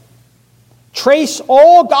him. Trace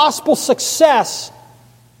all gospel success,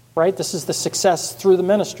 right? This is the success through the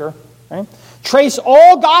minister, right? Trace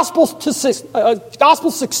all gospel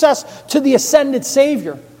success to the ascended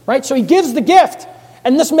Savior, right? So He gives the gift,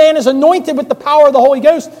 and this man is anointed with the power of the Holy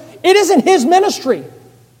Ghost. It isn't his ministry.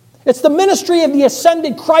 It's the ministry of the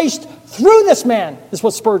ascended Christ through this man, is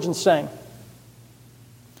what Spurgeon's saying.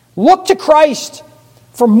 Look to Christ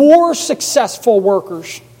for more successful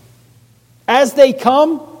workers. As they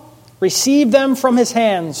come, receive them from His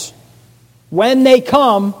hands. When they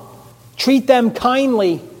come, treat them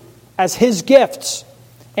kindly as His gifts,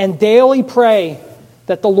 and daily pray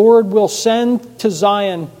that the Lord will send to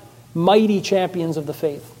Zion mighty champions of the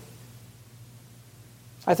faith.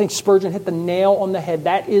 I think Spurgeon hit the nail on the head.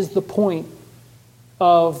 That is the point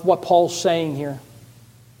of what Paul's saying here.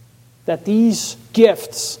 That these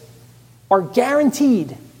gifts are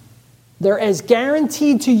guaranteed. They're as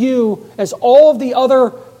guaranteed to you as all of the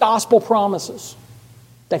other gospel promises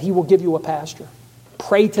that He will give you a pastor.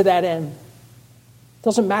 Pray to that end.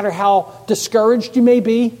 Doesn't matter how discouraged you may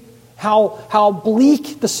be, how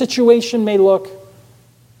bleak the situation may look,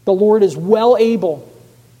 the Lord is well able,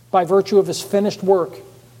 by virtue of His finished work,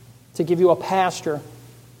 to give you a pastor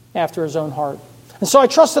after His own heart. And so I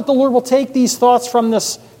trust that the Lord will take these thoughts from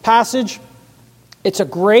this passage. It's a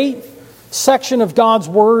great section of God's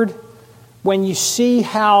Word when you see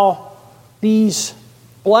how these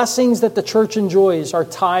blessings that the church enjoys are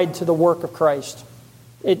tied to the work of Christ.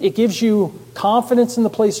 It gives you confidence in the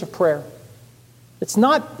place of prayer. It's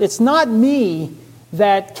not me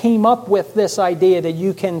that came up with this idea that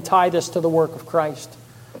you can tie this to the work of Christ.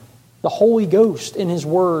 The Holy Ghost in His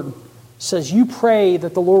Word says you pray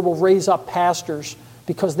that the Lord will raise up pastors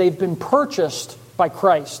because they've been purchased by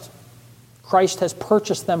Christ. Christ has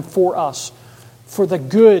purchased them for us, for the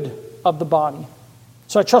good of the body.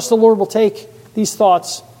 So I trust the Lord will take these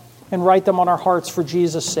thoughts and write them on our hearts for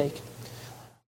Jesus' sake.